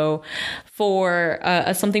video for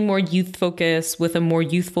something more youth focused with a more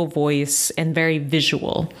youthful voice and very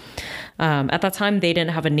visual. At that time, they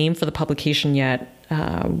didn't have a name for the publication yet.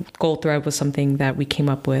 Gold Thread was something that we came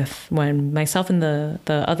up with when myself and the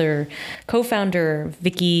other co-founder,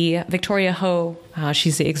 Victoria Ho,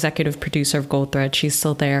 she's the executive producer of Gold Thread. She's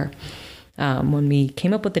still there. When we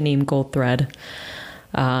came up with the name Gold Thread.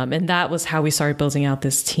 And that was how we started building out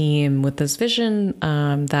this team with this vision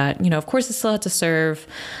that, of course, it still had to serve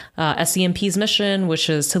SCMP's mission, which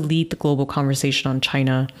is to lead the global conversation on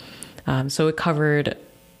China. So it covered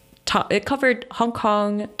Hong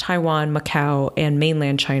Kong, Taiwan, Macau, and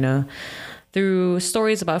mainland China through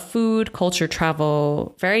stories about food, culture,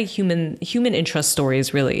 travel, very human interest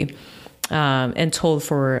stories, really, and told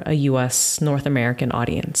for a U.S. North American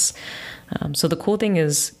audience. So the cool thing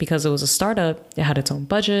is, because it was a startup, it had its own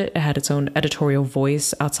budget, it had its own editorial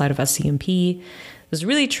voice outside of SCMP. It was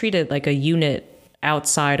really treated like a unit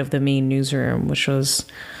outside of the main newsroom, which was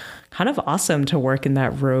kind of awesome to work in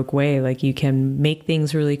that rogue way. Like, you can make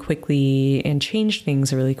things really quickly and change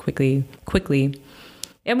things really quickly.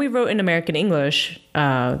 And we wrote in American English.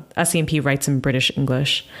 SCMP writes in British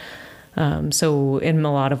English. So in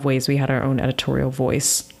a lot of ways, we had our own editorial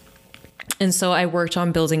voice. And so I worked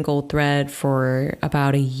on building Gold Thread for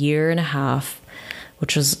about 1.5 years,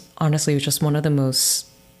 which was honestly just one of the most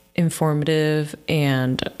informative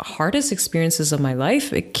and hardest experiences of my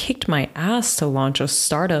life. It kicked my ass to launch a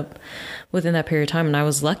startup within that period of time. And I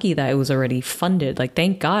was lucky that it was already funded. Like,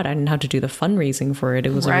 thank God I didn't have to do the fundraising for it.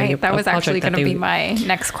 It was already that was actually going to be my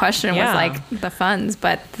next question, was like the funds,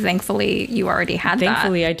 but thankfully you already had that.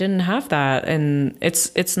 Thankfully I didn't have that. And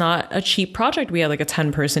it's not a cheap project. We had like a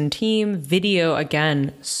 10-person team. Video,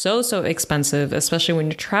 again, so expensive, especially when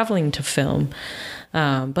you're traveling to film.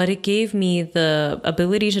 But it gave me the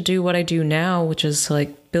ability to do what I do now, which is to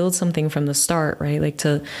like build something from the start, right? Like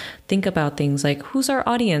to think about things like, who's our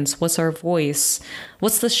audience? What's our voice?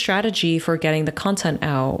 What's the strategy for getting the content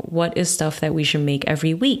out? What is stuff that we should make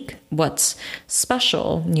every week? What's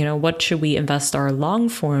special? What should we invest our long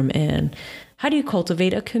form in? How do you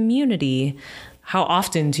cultivate a community? How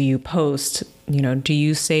often do you post? Do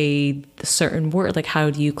you say a certain word? Like, how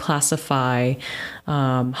do you classify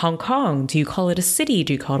Hong Kong? Do you call it a city?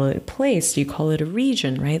 Do you call it a place? Do you call it a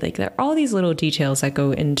region, right? Like, there are all these little details that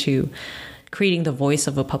go into creating the voice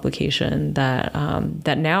of a publication that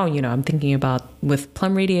now, I'm thinking about with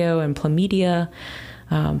Plum Radio and Plum Media.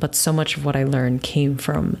 But so much of what I learned came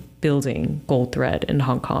from building Gold Thread in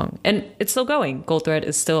Hong Kong. And it's still going. Gold Thread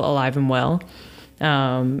is still alive and well.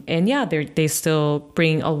 And yeah, they still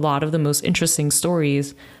bring a lot of the most interesting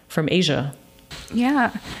stories from Asia.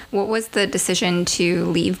 Yeah. What was the decision to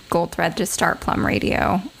leave Gold Thread to start Plum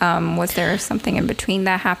Radio? Was there something in between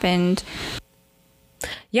that happened?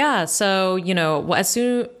 Yeah. So,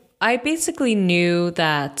 I basically knew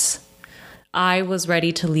that I was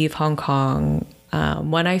ready to leave Hong Kong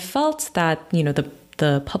when I felt that,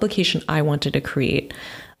 the publication I wanted to create,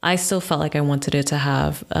 I still felt like I wanted it to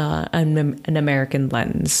have an American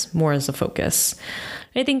lens, more as a focus.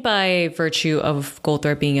 I think by virtue of Gold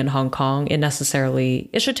Thread being in Hong Kong,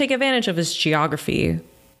 it should take advantage of its geography,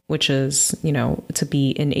 which is, to be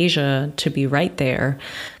in Asia, to be right there,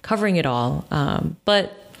 covering it all.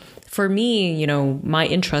 But for me, my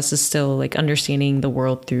interest is still like understanding the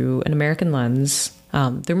world through an American lens,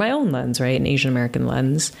 through my own lens, right? An Asian American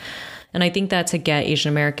lens. And I think that to get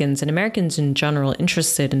Asian Americans and Americans in general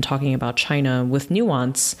interested in talking about China with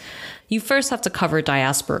nuance, you first have to cover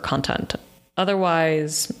diaspora content.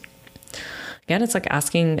 Otherwise, again, it's like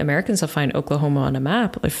asking Americans to find Oklahoma on a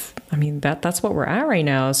map. That's what we're at right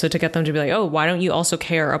now. So to get them to be like, oh, why don't you also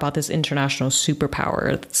care about this international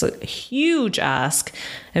superpower? It's a huge ask.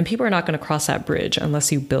 And people are not going to cross that bridge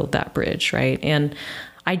unless you build that bridge, right? And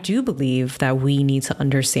I do believe that we need to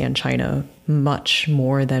understand China much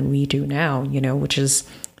more than we do now, which is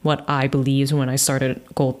what I believed when I started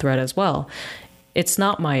Gold Thread as well. It's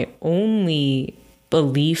not my only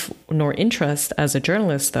belief nor interest as a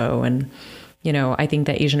journalist, though. And, I think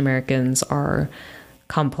that Asian Americans are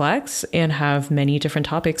complex and have many different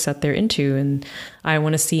topics that they're into. And I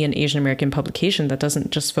want to see an Asian American publication that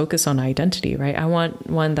doesn't just focus on identity, right? I want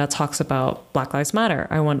one that talks about Black Lives Matter.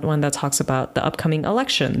 I want one that talks about the upcoming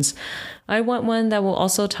elections. I want one that will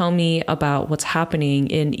also tell me about what's happening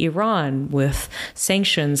in Iran with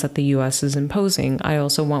sanctions that the US is imposing. I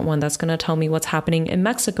also want one that's going to tell me what's happening in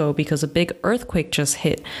Mexico because a big earthquake just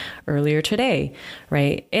hit earlier today,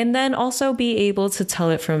 right? And then also be able to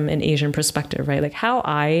tell it from an Asian perspective, right? Like how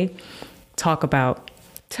I talk about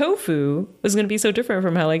tofu is going to be so different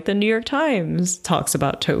from how like the New York Times talks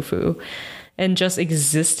about tofu, and just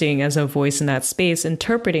existing as a voice in that space,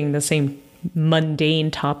 interpreting the same mundane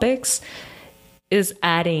topics is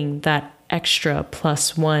adding that extra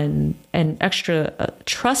plus one and extra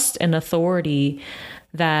trust and authority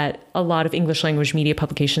that a lot of English language media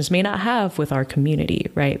publications may not have with our community,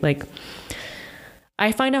 right? Like,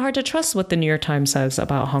 I find it hard to trust what the New York Times says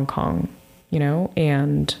about Hong Kong, you know,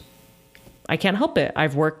 and I can't help it.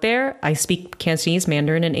 I've worked there. I speak Cantonese,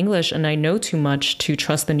 Mandarin, and English, and I know too much to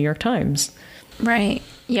trust the New York Times. Right.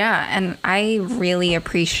 Yeah. And I really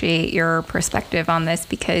appreciate your perspective on this,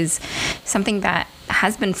 because something that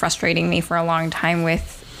has been frustrating me for a long time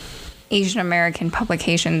with Asian American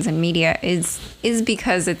publications and media is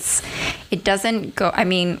because it doesn't go, I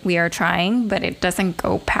mean, we are trying, but it doesn't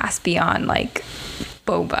go past beyond like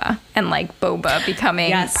boba and like boba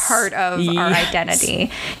becoming part of our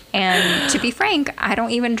identity. And to be frank, I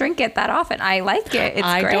don't even drink it that often. I like it.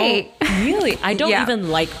 It's great. I don't even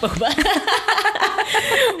like boba.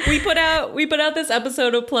 We put out this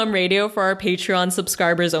episode of Plum Radio for our Patreon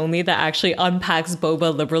subscribers only that actually unpacks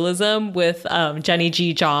boba liberalism with Jenny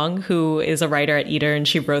G. Zhang, who is a writer at Eater, and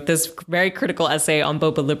she wrote this very critical essay on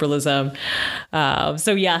boba liberalism.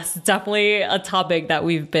 So yes, definitely a topic that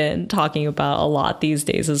we've been talking about a lot these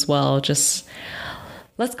days as well. Just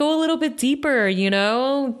let's go a little bit deeper, you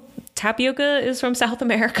know? Tapioca is from South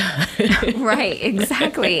America. Right,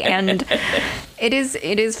 exactly. And it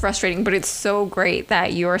is frustrating, but it's so great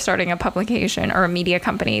that you're starting a publication or a media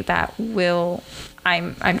company that will,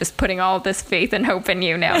 I'm just putting all this faith and hope in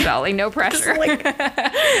you now, Dolly. No pressure.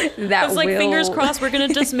 That's like fingers crossed we're going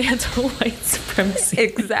to dismantle white supremacy.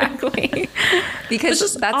 Exactly.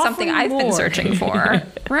 Because that's something I've been searching for.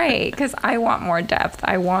 Right, because I want more depth.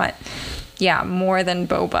 I want, more than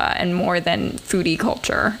boba and more than foodie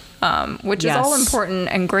culture. Which is all important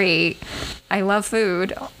and great. I love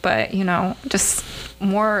food, but, you know, just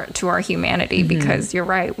more to our humanity, because you're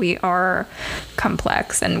right, we are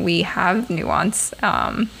complex and we have nuance.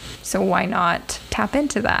 So why not tap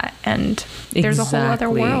into that? And there's a whole other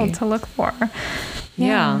world to look for.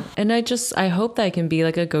 Yeah. And I hope that I can be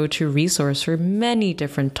like a go-to resource for many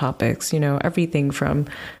different topics, you know, everything from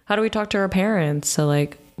how do we talk to our parents to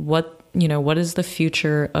like what is the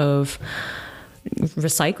future of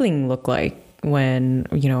recycling look like when,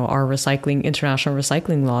 you know, our international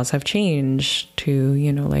recycling laws have changed to,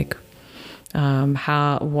 you know, like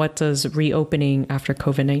what does reopening after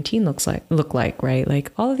COVID-19 look like, right?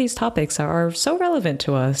 Like all of these topics are so relevant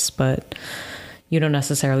to us, but you don't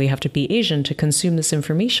necessarily have to be Asian to consume this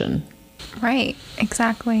information. Right,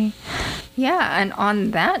 exactly. Yeah, and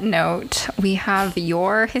on that note, we have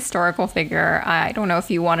your historical figure. I don't know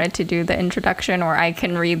if you wanted to do the introduction or I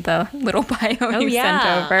can read the little bio you sent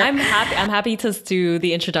over. I'm happy to do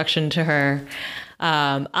the introduction to her.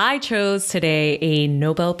 I chose today a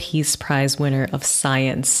Nobel Peace Prize winner of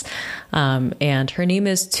science, and her name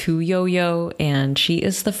is Tu Youyou, and she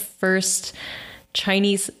is the first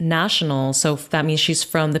Chinese national, so that means she's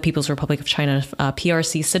from the People's Republic of China,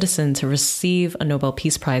 PRC citizen to receive a Nobel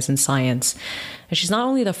Peace Prize in science. And she's not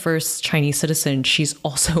only the first Chinese citizen, she's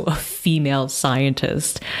also a female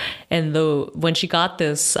scientist. And when she got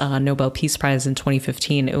this Nobel Peace Prize in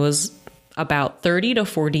 2015, it was about 30 to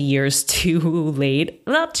 40 years too late,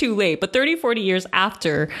 not too late, but 30, 40 years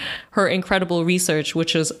after her incredible research,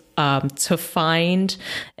 which was to find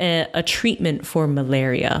a treatment for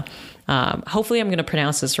malaria. Hopefully I'm going to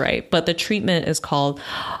pronounce this right, but the treatment is called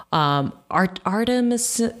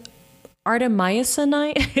artemisinin.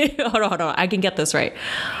 Hold on, I can get this right.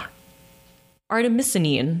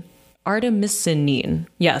 Artemisinin.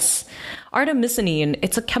 Yes. Artemisinin,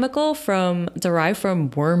 it's a chemical derived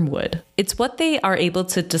from wormwood. It's what they are able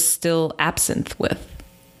to distill absinthe with.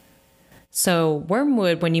 So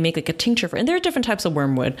wormwood, when you make like a tincture and there are different types of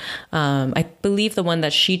wormwood. I believe the one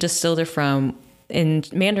that she distilled it from in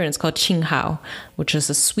Mandarin, it's called qinghao, which is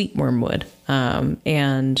a sweet wormwood.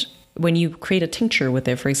 And when you create a tincture with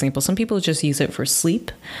it, for example, some people just use it for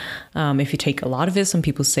sleep. If you take a lot of it, some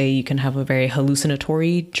people say you can have a very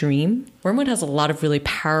hallucinatory dream. Wormwood has a lot of really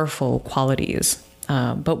powerful qualities.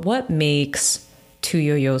 But what makes Tu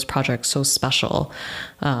Youyou's project so special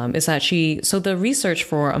is that the research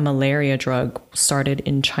for a malaria drug started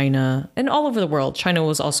in China and all over the world. China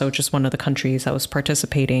was also just one of the countries that was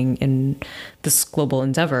participating in this global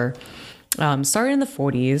endeavor. Started in the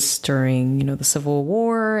 40s during, you know, the Civil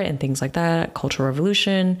War and things like that, Cultural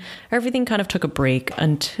Revolution. Everything kind of took a break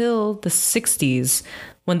until the 60s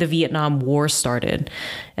when the Vietnam War started.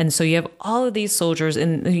 And so you have all of these soldiers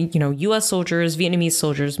US soldiers, Vietnamese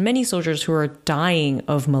soldiers, many soldiers who are dying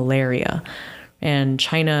of malaria. And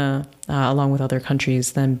China, along with other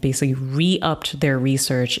countries, then basically re-upped their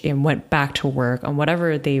research and went back to work on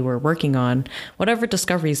whatever they were working on, whatever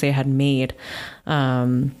discoveries they had made,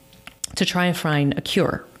 to try and find a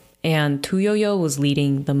cure. And Tu Youyou was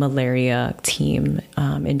leading the malaria team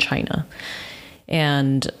in China.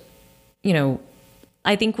 And, you know,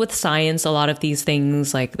 I think with science, a lot of these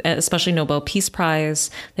things, like especially Nobel Peace Prize,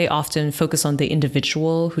 they often focus on the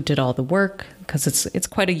individual who did all the work because it's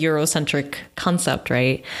quite a Eurocentric concept,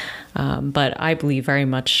 right? But I believe very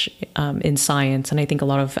much in science, and I think a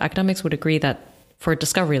lot of academics would agree that for a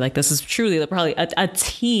discovery like this is truly probably a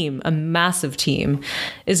team, a massive team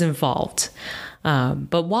is involved.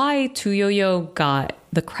 But why Tu Youyou got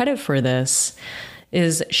the credit for this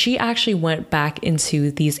is she actually went back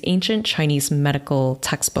into these ancient Chinese medical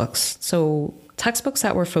textbooks. So textbooks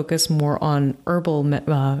that were focused more on herbal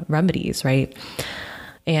remedies, right?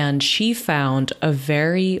 And she found a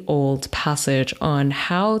very old passage on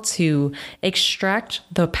how to extract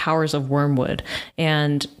the powers of wormwood.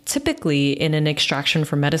 And typically in an extraction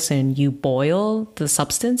for medicine, you boil the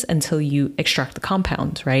substance until you extract the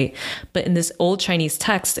compound, right? But in this old Chinese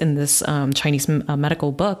text, in this Chinese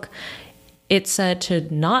medical book, it said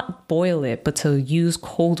to not boil it, but to use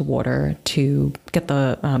cold water to get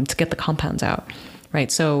the compounds out,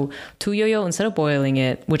 right? So Tu Youyou, instead of boiling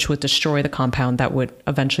it, which would destroy the compound that would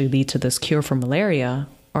eventually lead to this cure for malaria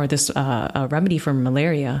or this remedy for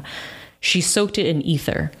malaria, she soaked it in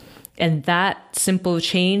ether. And that simple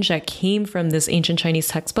change that came from this ancient Chinese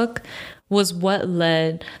textbook was what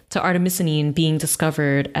led to artemisinin being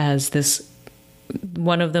discovered as this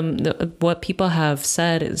one of them, what people have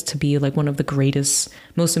said is to be like one of the greatest,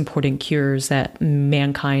 most important cures that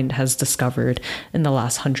mankind has discovered in the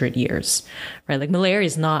last 100 years, right? Like malaria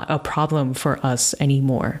is not a problem for us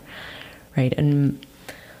anymore, right? And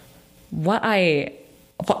why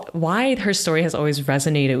her story has always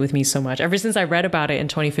resonated with me so much ever since I read about it in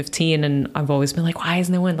 2015. And I've always been like, why has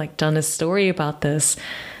no one like done a story about this?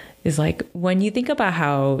 Is like, when you think about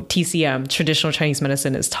how TCM, traditional Chinese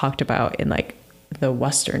medicine, is talked about in like the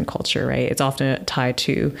Western culture, right? It's often tied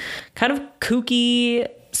to kind of kooky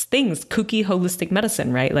things, kooky holistic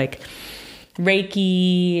medicine, right? Like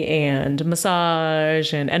Reiki and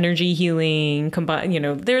massage and energy healing combined. You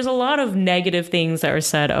know, there's a lot of negative things that are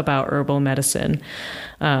said about herbal medicine.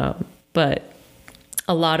 But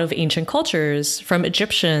a lot of ancient cultures, from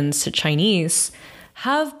Egyptians to Chinese,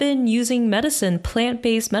 have been using medicine,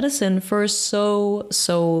 plant-based medicine, for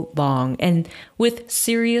so long, and with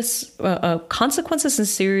serious consequences and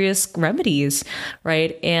serious remedies,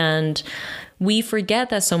 right? And we forget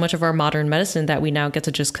that so much of our modern medicine that we now get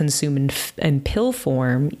to just consume in pill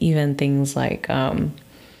form, even things like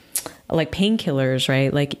painkillers,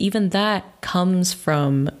 right? Like even that comes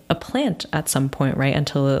from a plant at some point, right?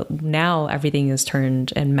 Until now everything is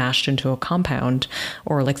turned and mashed into a compound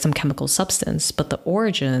or like some chemical substance. But the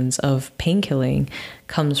origins of painkilling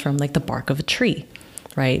comes from like the bark of a tree,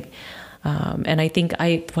 right? And I think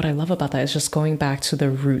what I love about that is just going back to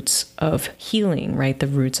the roots of healing, right? The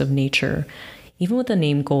roots of nature. Even with the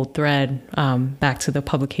name Gold Thread, back to the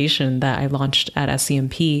publication that I launched at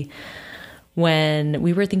SCMP, when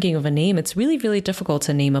we were thinking of a name, it's really, really difficult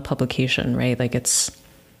to name a publication, right? Like it's,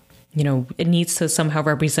 you know, it needs to somehow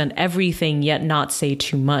represent everything, yet not say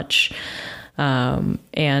too much.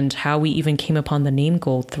 And how we even came upon the name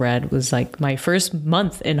Gold Thread was like my first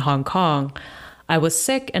month in Hong Kong. I was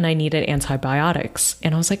sick and I needed antibiotics.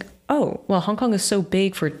 And I was like, oh, well, Hong Kong is so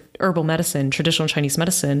big for herbal medicine, traditional Chinese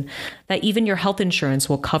medicine, that even your health insurance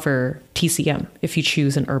will cover TCM if you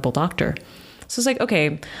choose an herbal doctor. So it's like,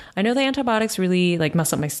 okay, I know the antibiotics really like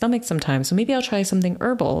mess up my stomach sometimes, so maybe I'll try something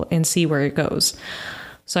herbal and see where it goes.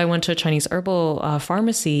 So I went to a Chinese herbal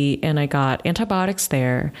pharmacy and I got antibiotics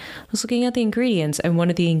there. I was looking at the ingredients and one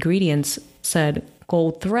of the ingredients said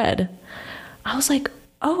Gold Thread. I was like,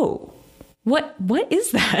 oh, what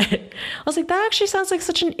is that? I was like, that actually sounds like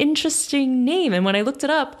such an interesting name. And when I looked it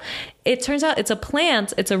up, it turns out it's a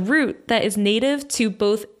plant, it's a root that is native to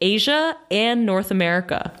both Asia and North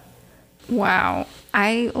America. Wow.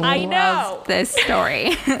 I love this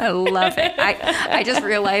story. I love it. I just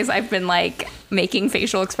realized I've been like making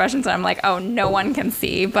facial expressions and I'm like, oh, no one can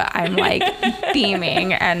see, but I'm like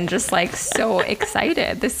beaming and just like so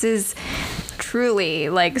excited. This is truly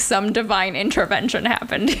like some divine intervention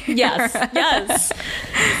happened here. Yes.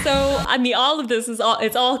 So, I mean, all of this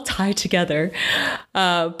it's all tied together.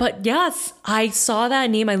 But yes, I saw that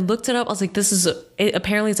name. I looked it up. I was like,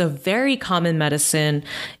 apparently it's a very common medicine.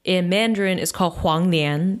 In Mandarin, it's called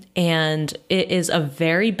Huanglian, and it is a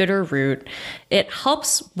very bitter root. It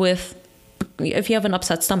helps with if you have an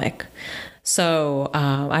upset stomach. So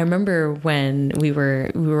I remember when we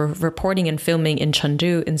were reporting and filming in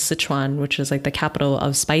Chengdu in Sichuan, which is like the capital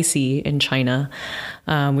of spicy in China.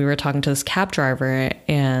 We were talking to this cab driver,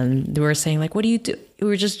 and we were saying like, "What do you do?" We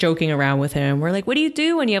were just joking around with him. We're like, "What do you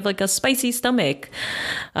do when you have like a spicy stomach?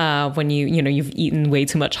 When you've eaten way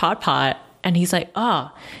too much hot pot?" And he's like,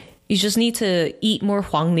 "Ah, you just need to eat more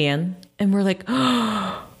huanglian." And we're like,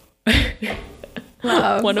 "Oh."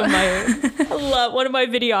 One of my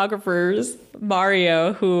videographers,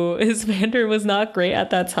 Mario, who his Mandarin was not great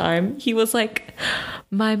at that time, he was like,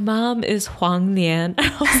 "My mom is Huang Nian." And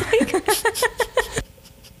I was like,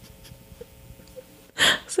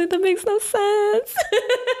 that makes no sense.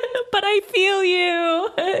 But I feel you.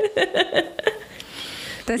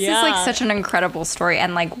 This is like such an incredible story.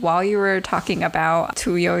 And like while you were talking about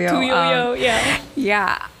Tu Youyou,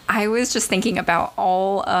 yeah, I was just thinking about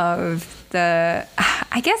all of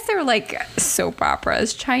I guess they're like soap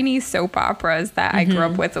operas, Chinese soap operas that I grew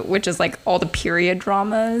up with, which is like all the period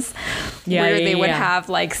dramas where they would have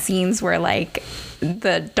like scenes where like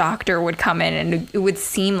the doctor would come in and it would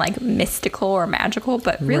seem like mystical or magical,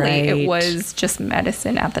 but really it was just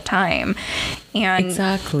medicine at the time. And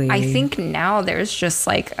exactly. I think now there's just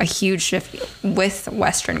like a huge shift with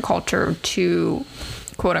Western culture to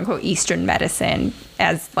quote unquote Eastern medicine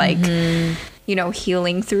as like,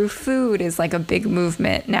 healing through food is like a big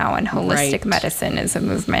movement now, and holistic medicine is a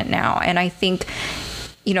movement now. And I think,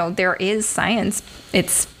 there is science.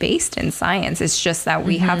 It's based in science. It's just that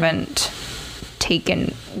we haven't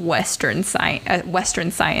taken Western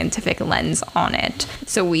scientific lens on it.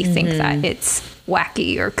 So we think that it's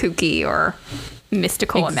wacky or kooky or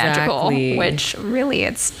mystical and magical, which really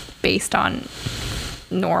it's based on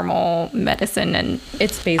normal medicine, and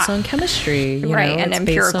it's based on chemistry, and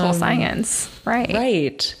empirical science,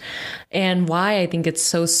 right. And why I think it's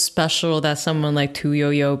so special that someone like Tu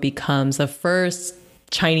Youyou becomes the first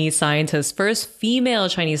female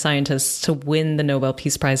Chinese scientist to win the Nobel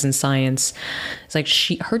Peace Prize in Science. It's like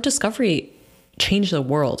her discovery changed the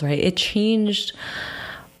world, right? It changed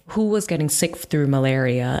who was getting sick through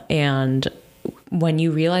malaria. And when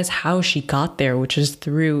you realize how she got there, which is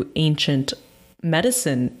through ancient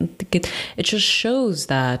medicine, it just shows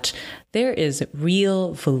that there is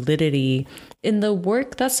real validity in the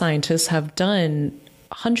work that scientists have done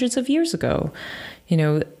hundreds of years ago.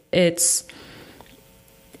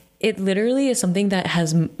 It literally is something that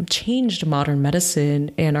has changed modern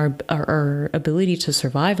medicine and our ability to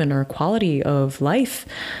survive and our quality of life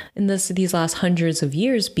in these last hundreds of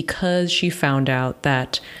years, because she found out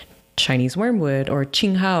that Chinese wormwood or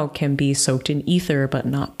qinghao can be soaked in ether but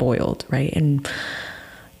not boiled, right? And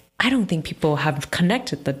I don't think people have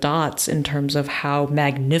connected the dots in terms of how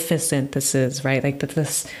magnificent this is, right? Like that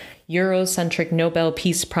this Eurocentric Nobel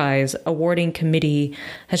Peace Prize awarding committee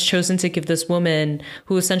has chosen to give this woman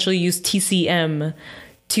who essentially used TCM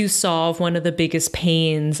to solve one of the biggest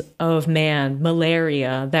pains of man,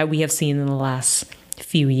 malaria, that we have seen in the last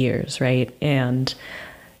few years, right? And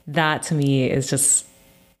that to me is just,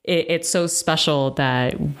 it's so special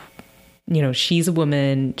that, she's a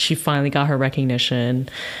woman, she finally got her recognition.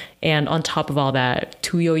 And on top of all that,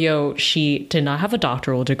 Tu Youyou, she did not have a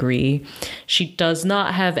doctoral degree. She does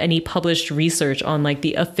not have any published research on like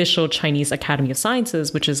the official Chinese Academy of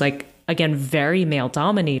Sciences, which is like, again, very male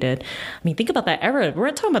dominated. I mean, think about that era. We're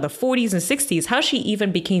talking about the 40s and 60s. How she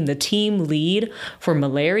even became the team lead for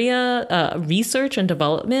malaria research and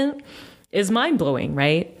development is mind blowing,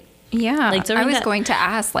 right? Yeah. Like I was going to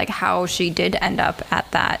ask like how she did end up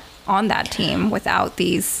on that team without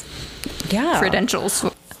these credentials.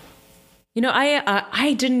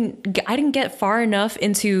 I didn't get far enough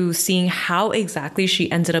into seeing how exactly she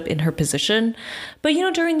ended up in her position. But,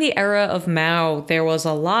 during the era of Mao, there was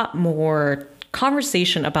a lot more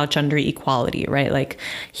conversation about gender equality, right? Like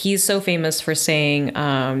he's so famous for saying,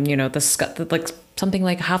 something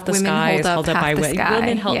like half the sky is held up by women.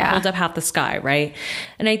 Women hold up half the sky, right?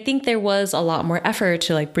 And I think there was a lot more effort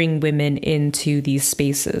to like bring women into these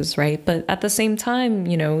spaces, right? But at the same time,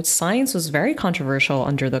 science was very controversial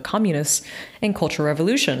under the communist and Cultural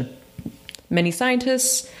Revolution. Many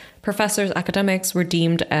scientists, professors, academics were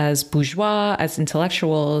deemed as bourgeois, as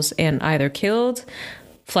intellectuals, and either killed,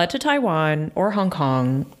 fled to Taiwan or Hong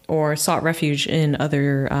Kong, or sought refuge in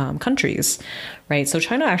other countries, right? So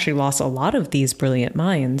China actually lost a lot of these brilliant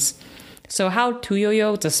minds. So how Tu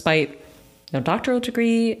Youyou, despite no doctoral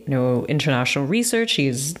degree, no international research,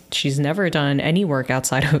 she's never done any work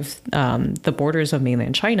outside of the borders of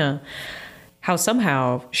mainland China, how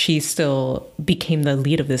somehow she still became the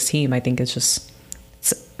lead of this team, I think it's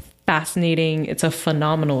fascinating. It's a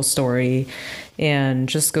phenomenal story, and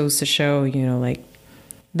just goes to show,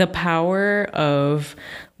 the power of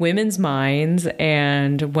women's minds,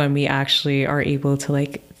 and when we actually are able to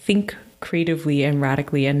like think creatively and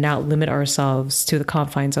radically and not limit ourselves to the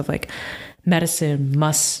confines of like medicine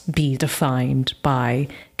must be defined by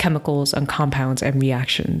chemicals and compounds and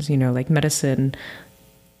reactions. You know, like medicine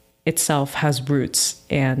itself has roots,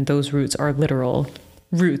 and those roots are literal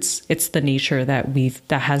roots. It's the nature that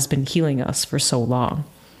has been healing us for so long.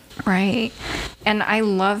 Right. And I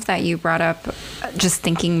love that you brought up just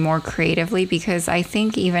thinking more creatively, because I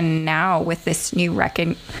think even now with this new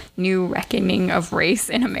reckoning of race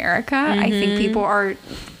in America, I think people are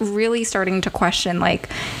really starting to question, like,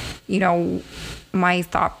 you know, my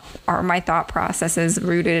thought process is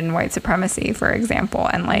rooted in white supremacy, for example,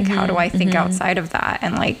 and like how do I think outside of that,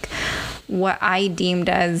 and like what I deemed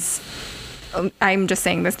as, I'm just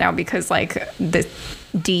saying this now because like the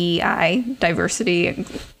DEI, diversity,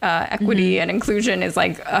 equity, and inclusion is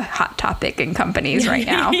like a hot topic in companies right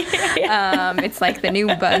now. It's like the new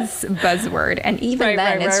buzzword, and even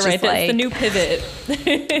it's just like the new pivot.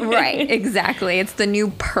 Right, exactly. It's the new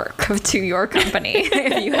perk to your company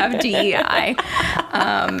if you have DEI,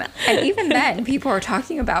 and even then, people are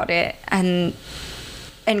talking about it and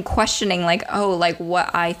questioning like, oh, like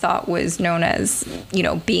what I thought was known as, you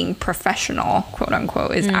know, being professional, quote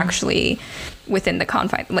unquote, is actually within the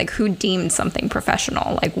confines, like who deemed something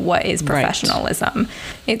professional, like what is professionalism? Right.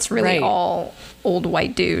 It's really all old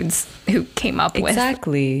white dudes who came up with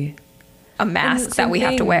a mask that we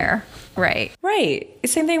have to wear. Right.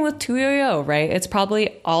 Same thing with Tu Youyou, right? It's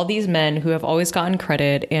probably all these men who have always gotten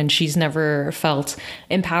credit, and she's never felt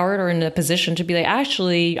empowered or in a position to be like,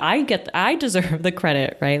 actually, I deserve the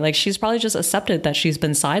credit, right? Like she's probably just accepted that she's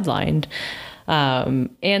been sidelined. And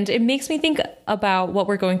it makes me think about what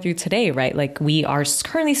we're going through today, right? Like we are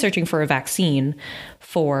currently searching for a vaccine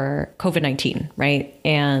for COVID-19, right?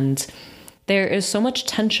 And there is so much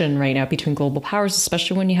tension right now between global powers,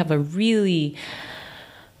 especially when you have a really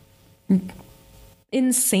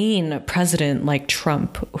insane president like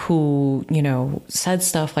Trump, who, you know, said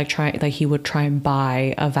stuff like he would try and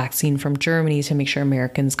buy a vaccine from Germany to make sure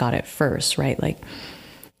Americans got it first, right? Like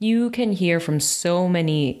you can hear from so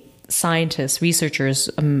many scientists, researchers,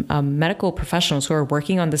 medical professionals who are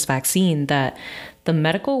working on this vaccine that the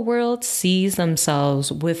medical world sees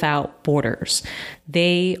themselves without borders.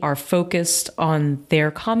 They are focused on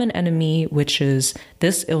their common enemy, which is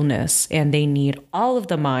this illness, and they need all of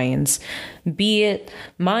the minds, be it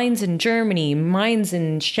minds in Germany, minds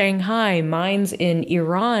in Shanghai, minds in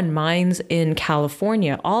Iran, minds in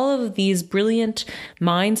California, all of these brilliant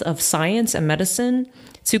minds of science and medicine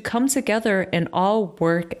to come together and all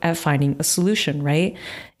work at finding a solution, right?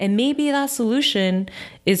 And maybe that solution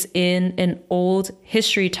is in an old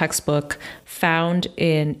history textbook found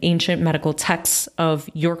in ancient medical texts of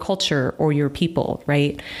your culture or your people,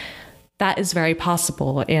 right? That is very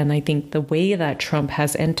possible. And I think the way that Trump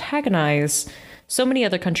has antagonized so many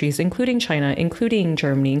other countries, including China, including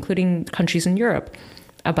Germany, including countries in Europe,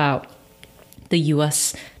 about the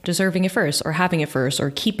US deserving it first or having it first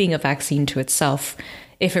or keeping a vaccine to itself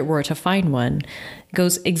if it were to find one,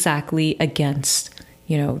 goes exactly against,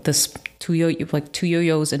 you know, this Tu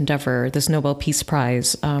Youyou's endeavor, this Nobel Peace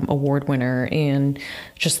Prize award winner, and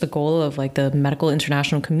just the goal of like the medical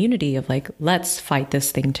international community of like, let's fight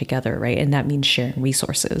this thing together, right? And that means sharing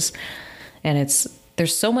resources. And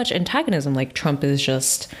there's so much antagonism. Like Trump is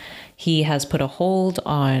just, he has put a hold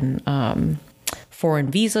on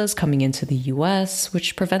foreign visas coming into the US,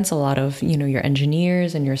 which prevents a lot of, you know, your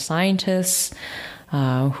engineers and your scientists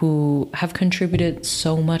who have contributed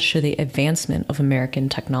so much to the advancement of American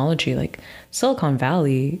technology. Like Silicon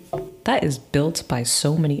Valley, that is built by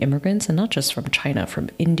so many immigrants, and not just from China, from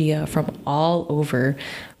India, from all over.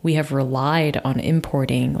 We have relied on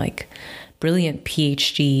importing like brilliant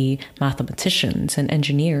PhD mathematicians and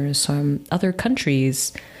engineers from other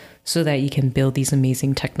countries so that you can build these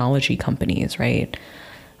amazing technology companies, right?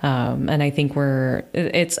 And I think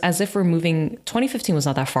it's as if we're moving, 2015 was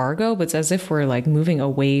not that far ago, but it's as if we're like moving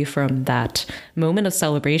away from that moment of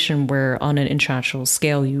celebration where on an international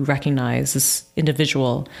scale, you recognize this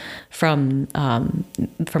individual from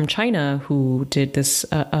China who did this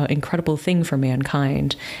incredible thing for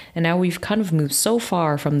mankind. And now we've kind of moved so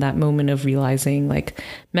far from that moment of realizing like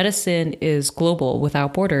medicine is global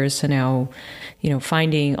without borders to now, you know,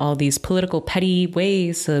 finding all these political petty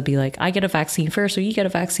ways to be like, I get a vaccine first, or you get a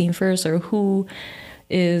vaccine first, or who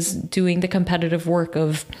is doing the competitive work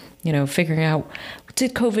of, you know, figuring out,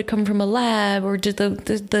 did COVID come from a lab, or did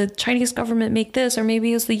the Chinese government make this, or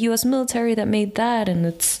maybe it was the US military that made that. And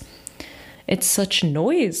it's such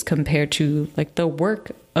noise compared to like the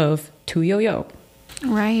work of Tu Youyou.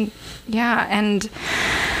 Right. Yeah. And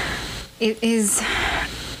it is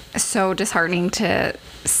so disheartening to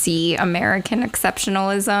see American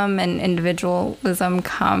exceptionalism and individualism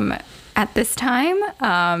come at this time,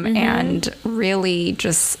 and really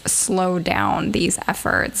just slow down these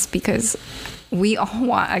efforts, because we all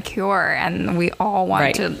want a cure and we all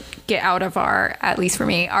want to get out of our, at least for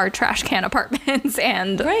me, our trash can apartments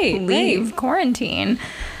and leave quarantine.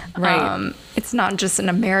 Right. It's not just an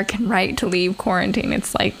American right to leave quarantine.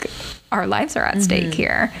 It's like our lives are at stake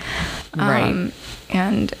here.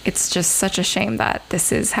 And it's just such a shame that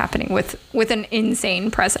this is happening with an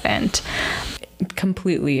insane president.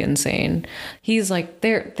 Completely insane. He's like,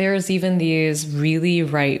 there's even these really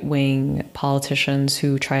right-wing politicians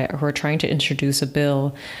who are trying to introduce a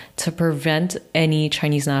bill to prevent any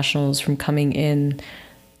Chinese nationals from coming in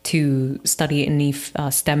to study any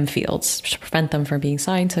STEM fields, to prevent them from being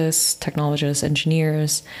scientists, technologists,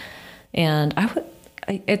 engineers. And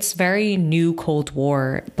it's very new Cold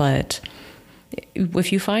War, but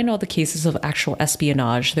if you find all the cases of actual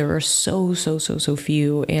espionage, there are so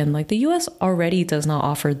few. And like the US already does not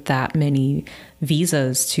offer that many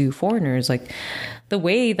visas to foreigners. Like the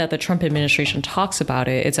way that the Trump administration talks about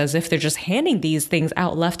it, it's as if they're just handing these things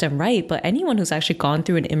out left and right. But anyone who's actually gone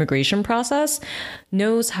through an immigration process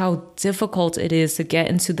knows how difficult it is to get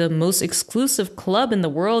into the most exclusive club in the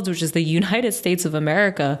world, which is the United States of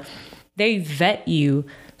America. They vet you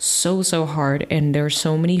so hard, and there are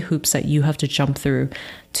so many hoops that you have to jump through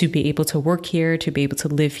to be able to work here, to be able to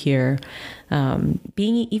live here.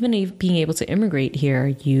 Being able to immigrate here,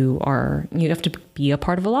 you have to be a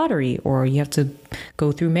part of a lottery, or you have to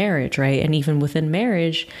go through marriage, right? And even within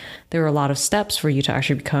marriage, there are a lot of steps for you to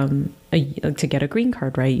actually to get a green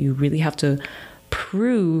card, right? You really have to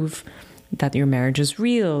prove that your marriage is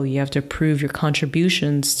real. You have to prove your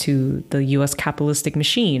contributions to the US capitalistic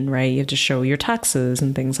machine, right? You have to show your taxes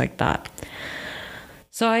and things like that.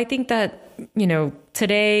 So I think that,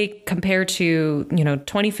 today compared to,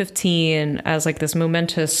 2015 as like this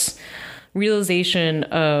momentous realization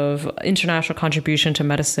of international contribution to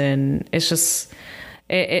medicine, it's just,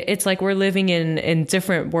 it's like we're living in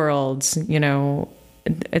different worlds,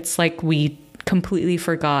 It's like we completely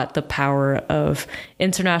forgot the power of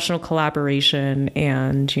international collaboration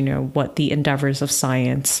and, what the endeavors of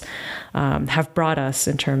science have brought us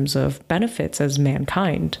in terms of benefits as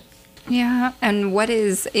mankind. Yeah. And what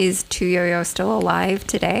is Tu-Youyou still alive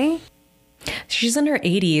today? She's in her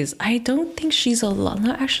 80s. I don't think she's alive.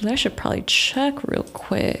 Actually, I should probably check real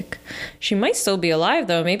quick. She might still be alive,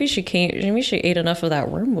 though. Maybe she ate enough of that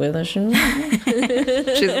wormwood.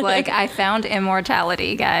 She's like, I found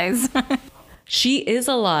immortality, guys. She is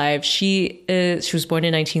alive. She was born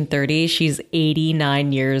in 1930. She's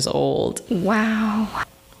 89 years old. Wow.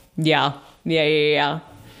 Yeah.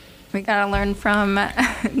 We gotta learn from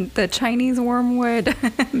the Chinese wormwood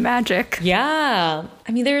magic. Yeah.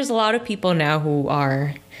 I mean, there's a lot of people now who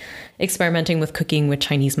are experimenting with cooking with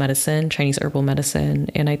Chinese medicine, Chinese herbal medicine.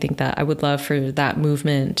 And I think that I would love for that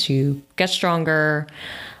movement to get stronger.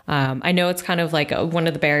 I know it's kind of like one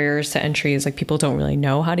of the barriers to entry is like people don't really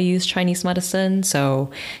know how to use Chinese medicine.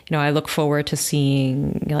 So, I look forward to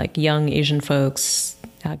seeing like young Asian folks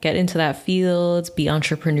get into that field, be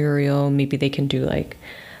entrepreneurial. Maybe they can do like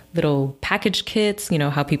little packaged kits,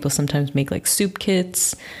 how people sometimes make like soup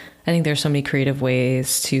kits. I think there's so many creative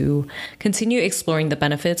ways to continue exploring the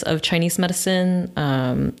benefits of Chinese medicine,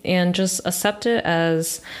 and just accept it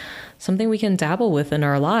as something we can dabble with in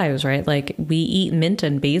our lives, right? Like we eat mint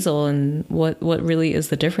and basil, and what really is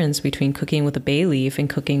the difference between cooking with a bay leaf and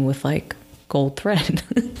cooking with like gold thread?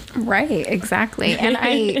 Right, exactly. And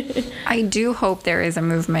I do hope there is a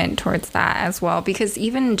movement towards that as well, because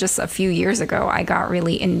even just a few years ago, I got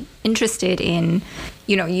really interested in,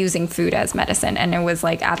 using food as medicine. And it was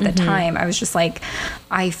like at the time, I was just like,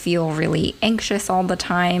 I feel really anxious all the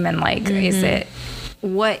time. And like,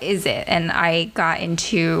 what is it? And I got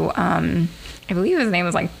into, I believe his name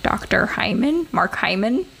was like Dr. Hyman, Mark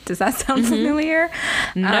Hyman. Does that sound familiar?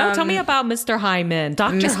 No, tell me about Mr. Hyman,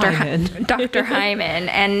 Dr. Hyman. Dr. Hyman.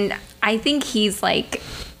 And I think he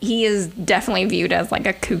is definitely viewed as like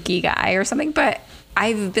a kooky guy or something, but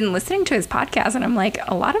I've been listening to his podcast and I'm like,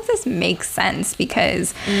 a lot of this makes sense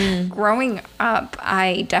because growing up,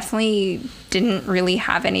 I definitely didn't really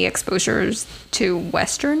have any exposures to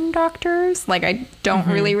Western doctors. Like I don't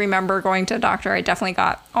really remember going to a doctor. I definitely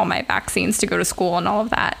got all my vaccines to go to school and all of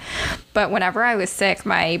that. But whenever I was sick,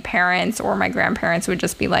 my parents or my grandparents would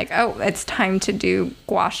just be like, oh, it's time to do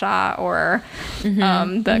gua sha or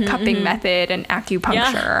the cupping method and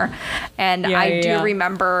acupuncture. Yeah. And I do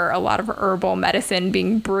remember a lot of herbal medicine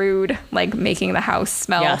being brewed, like making the house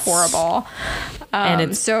smell horrible. And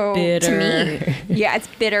it's so bitter. to me, yeah, it's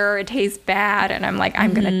bitter. It tastes bad, and I'm like,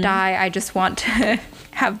 I'm gonna die. I just want to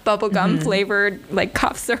have bubblegum flavored like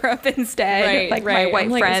cough syrup instead, like my white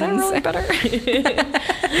friends. Is that really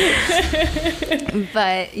better?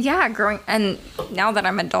 But yeah, and now that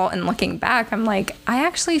I'm adult and looking back, I'm like, I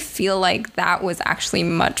actually feel like that was actually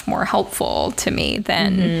much more helpful to me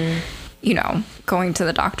than you know, going to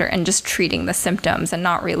the doctor and just treating the symptoms and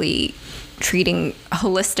not really treating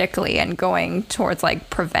holistically and going towards like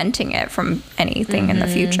preventing it from anything in the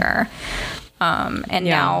future. And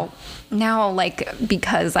now like,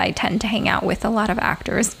 because I tend to hang out with a lot of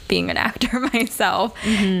actors, being an actor myself,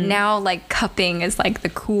 now like cupping is like the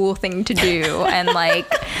cool thing to do. And like,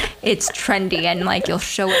 it's trendy and like, you'll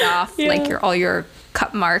show it off, like all your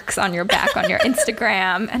cup marks on your back on your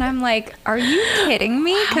Instagram. And I'm like, are you kidding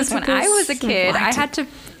me? Because when I was a kid, I had to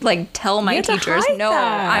like tell my teachers, no,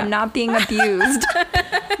 I'm not being abused.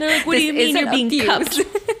 They're like, what do you mean you're being cupped?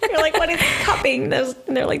 You're like, what is cupping? And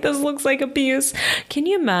they're like, this looks like abuse. Can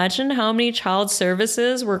you imagine how many child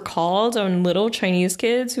services were called on little Chinese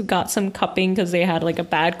kids who got some cupping because they had like a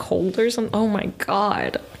bad cold or something? Oh my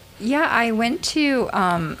God. Yeah, I went to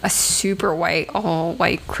a super white, all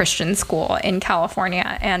white Christian school in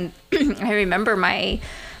California. And I remember my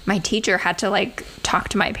teacher had to like talk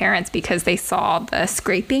to my parents because they saw the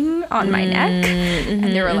scraping on my neck. And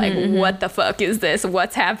they were like, what the fuck is this?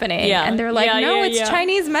 What's happening? Yeah. And they're like, it's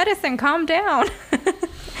Chinese medicine. Calm down.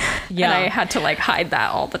 And I had to like hide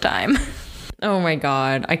that all the time. Oh my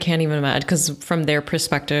God. I can't even imagine, because from their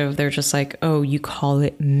perspective, they're just like, oh, you call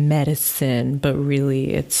it medicine, but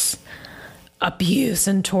really it's abuse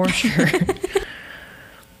and torture.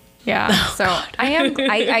 Yeah. Oh, so God.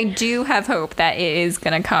 I do have hope that it is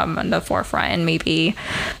going to come on the forefront, and maybe,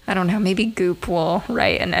 I don't know, maybe Goop will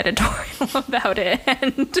write an editorial about it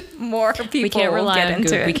and more people will get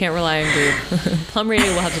into it. We can't rely on Goop. Plum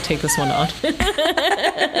Radio will have to take this one on.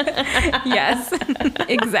 Yes,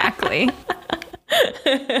 exactly.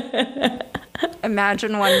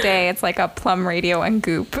 Imagine one day it's like a Plum Radio and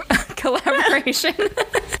Goop collaboration.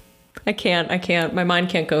 I can't. My mind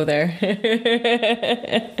can't go there.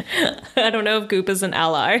 I don't know if Goop is an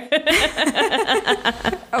ally.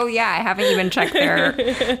 Oh, yeah. I haven't even checked their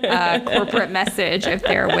corporate message if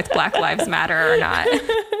they're with Black Lives Matter or not.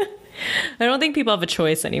 I don't think people have a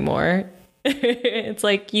choice anymore. It's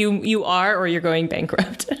like you are, or you're going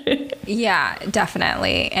bankrupt. Yeah,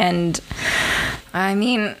 definitely. And I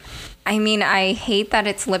mean, I hate that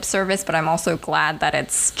it's lip service, but I'm also glad that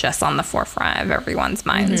it's just on the forefront of everyone's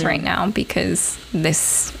minds right now, because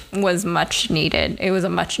this was much needed. It was a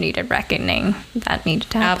much needed reckoning that needed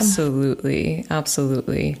to happen. Absolutely.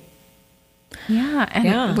 Absolutely. Yeah.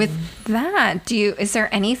 And with that, is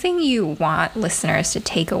there anything you want listeners to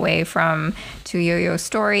take away from Tuyoyo's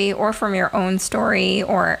story, or from your own story,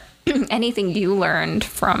 or anything you learned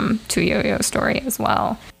from Tuyoyo's story as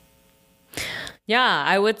well? Yeah,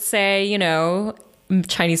 I would say,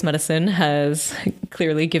 Chinese medicine has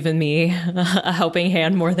clearly given me a helping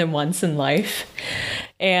hand more than once in life.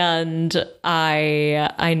 And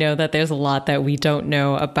I know that there's a lot that we don't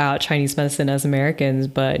know about Chinese medicine as Americans,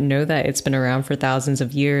 but know that it's been around for thousands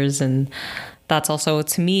of years. And that's also,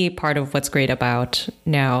 to me, part of what's great about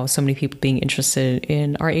now so many people being interested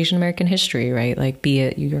in our Asian American history, right? Like, be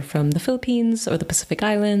it you're from the Philippines or the Pacific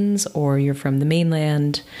Islands, or you're from the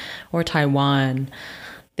mainland or Taiwan.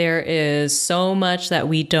 There is so much that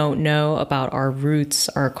we don't know about our roots,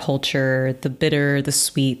 our culture, the bitter, the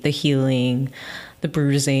sweet, the healing, the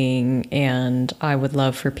bruising. And I would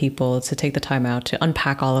love for people to take the time out to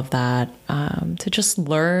unpack all of that, to just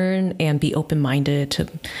learn and be open-minded to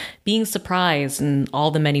being surprised in all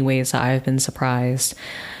the many ways that I've been surprised,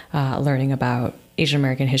 learning about Asian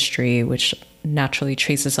American history, which naturally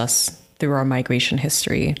traces us through our migration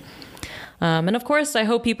history. And of course, I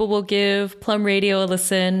hope people will give Plum Radio a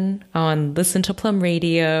listen on Listen to Plum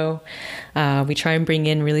Radio. We try and bring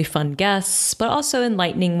in really fun guests, but also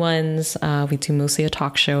enlightening ones. We do mostly a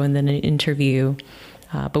talk show and then an interview.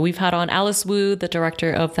 But we've had on Alice Wu, the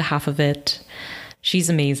director of The Half of It. She's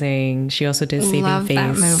amazing. She also did Saving Face.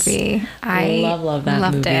 Love that movie. I love that movie.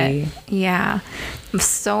 Loved it. Yeah.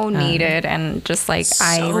 So needed. And just like,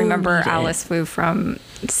 I remember needed. Alice Wu from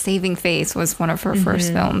Saving Face was one of her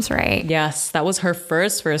first films, right? Yes, that was her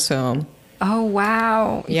first film. Oh,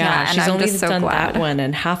 wow. Yeah, she's and only done that one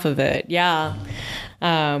and Half of It. Yeah.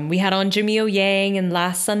 We had on Jimmy O Yang, and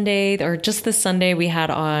last Sunday, or just this Sunday, we had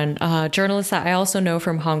on a journalist that I also know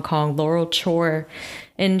from Hong Kong, Laurel Chor.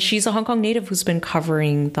 And she's a Hong Kong native who's been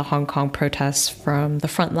covering the Hong Kong protests from the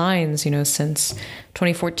front lines, since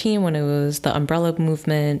 2014 when it was the Umbrella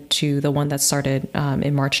Movement to the one that started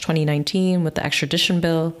in March 2019 with the extradition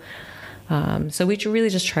bill. So we really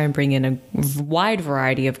just try and bring in a wide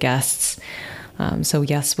variety of guests. So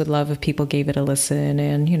yes, would love if people gave it a listen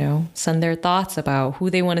and, send their thoughts about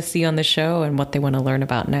who they want to see on the show and what they want to learn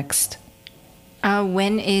about next.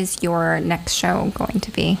 When is your next show going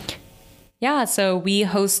to be? Yeah, so we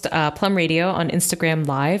host Plum Radio on Instagram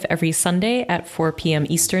Live every Sunday at 4 p.m.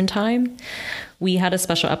 Eastern Time. We had a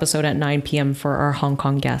special episode at 9 p.m. for our Hong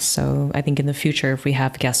Kong guests. So I think in the future, if we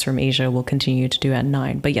have guests from Asia, we'll continue to do at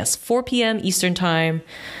 9. But yes, 4 p.m. Eastern Time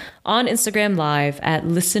on Instagram Live at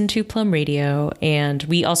Listen to Plum Radio. And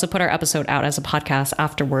we also put our episode out as a podcast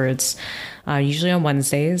afterwards, usually on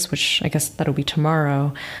Wednesdays, which I guess that'll be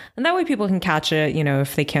tomorrow. And that way people can catch it,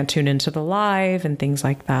 if they can't tune into the live and things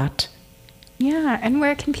like that. Yeah, and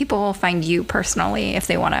where can people find you personally if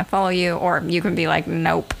they want to follow you, or you can be like,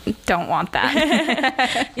 nope, don't want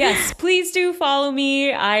that. Yes, please do follow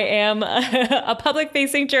me. I am a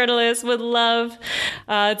public-facing journalist. Would love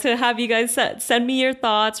to have you guys send me your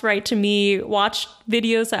thoughts, write to me, watch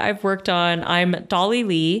videos that I've worked on. I'm Dolly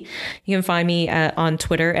Lee. You can find me on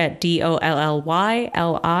Twitter at DOLLYLI,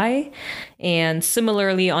 and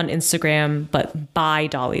similarly on Instagram, but by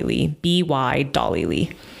Dolly Lee, BY Dolly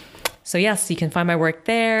Lee. So yes, you can find my work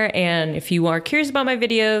there. And if you are curious about my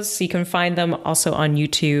videos, you can find them also on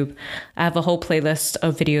YouTube. I have a whole playlist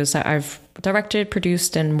of videos that I've directed,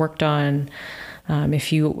 produced, and worked on.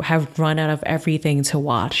 If you have run out of everything to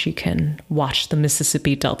watch, you can watch the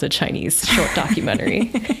Mississippi Delta Chinese short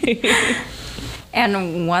documentary.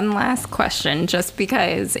 And one last question, just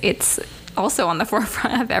because it's also on the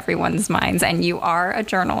forefront of everyone's minds, and you are a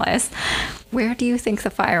journalist. Where do you think the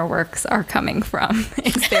fireworks are coming from?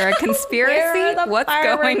 Is there a conspiracy? What's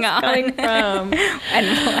going on? Coming from?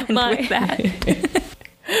 And we'll end with that.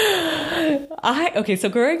 So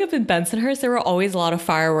growing up in Bensonhurst, there were always a lot of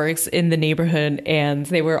fireworks in the neighborhood, and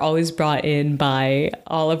they were always brought in by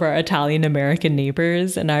all of our Italian American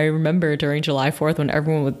neighbors. And I remember during July 4th, when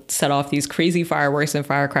everyone would set off these crazy fireworks and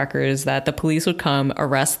firecrackers, that the police would come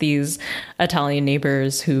arrest these Italian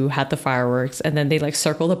neighbors who had the fireworks, and then they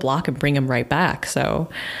circle the block and bring them right back. So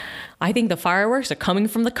I think the fireworks are coming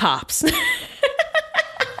from the cops.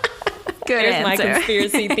 Good There's answer. my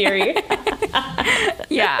conspiracy theory.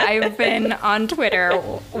 Yeah, I've been on Twitter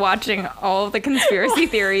watching all of the conspiracy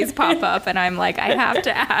theories pop up, and I'm like, I have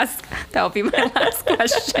to ask. That'll be my last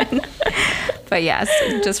question. But yes,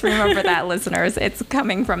 just remember that, listeners. It's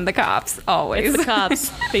coming from the cops, always. It's the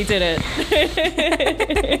cops. They did it.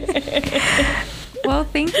 Well,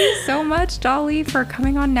 thank you so much, Dolly, for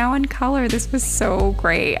coming on Now in Color. This was so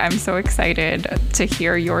great. I'm so excited to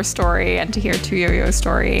hear your story and to hear Tuyoyo's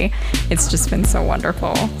story. It's just been so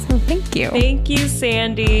wonderful. So thank you. Thank you,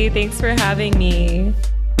 Sandy. Thanks for having me.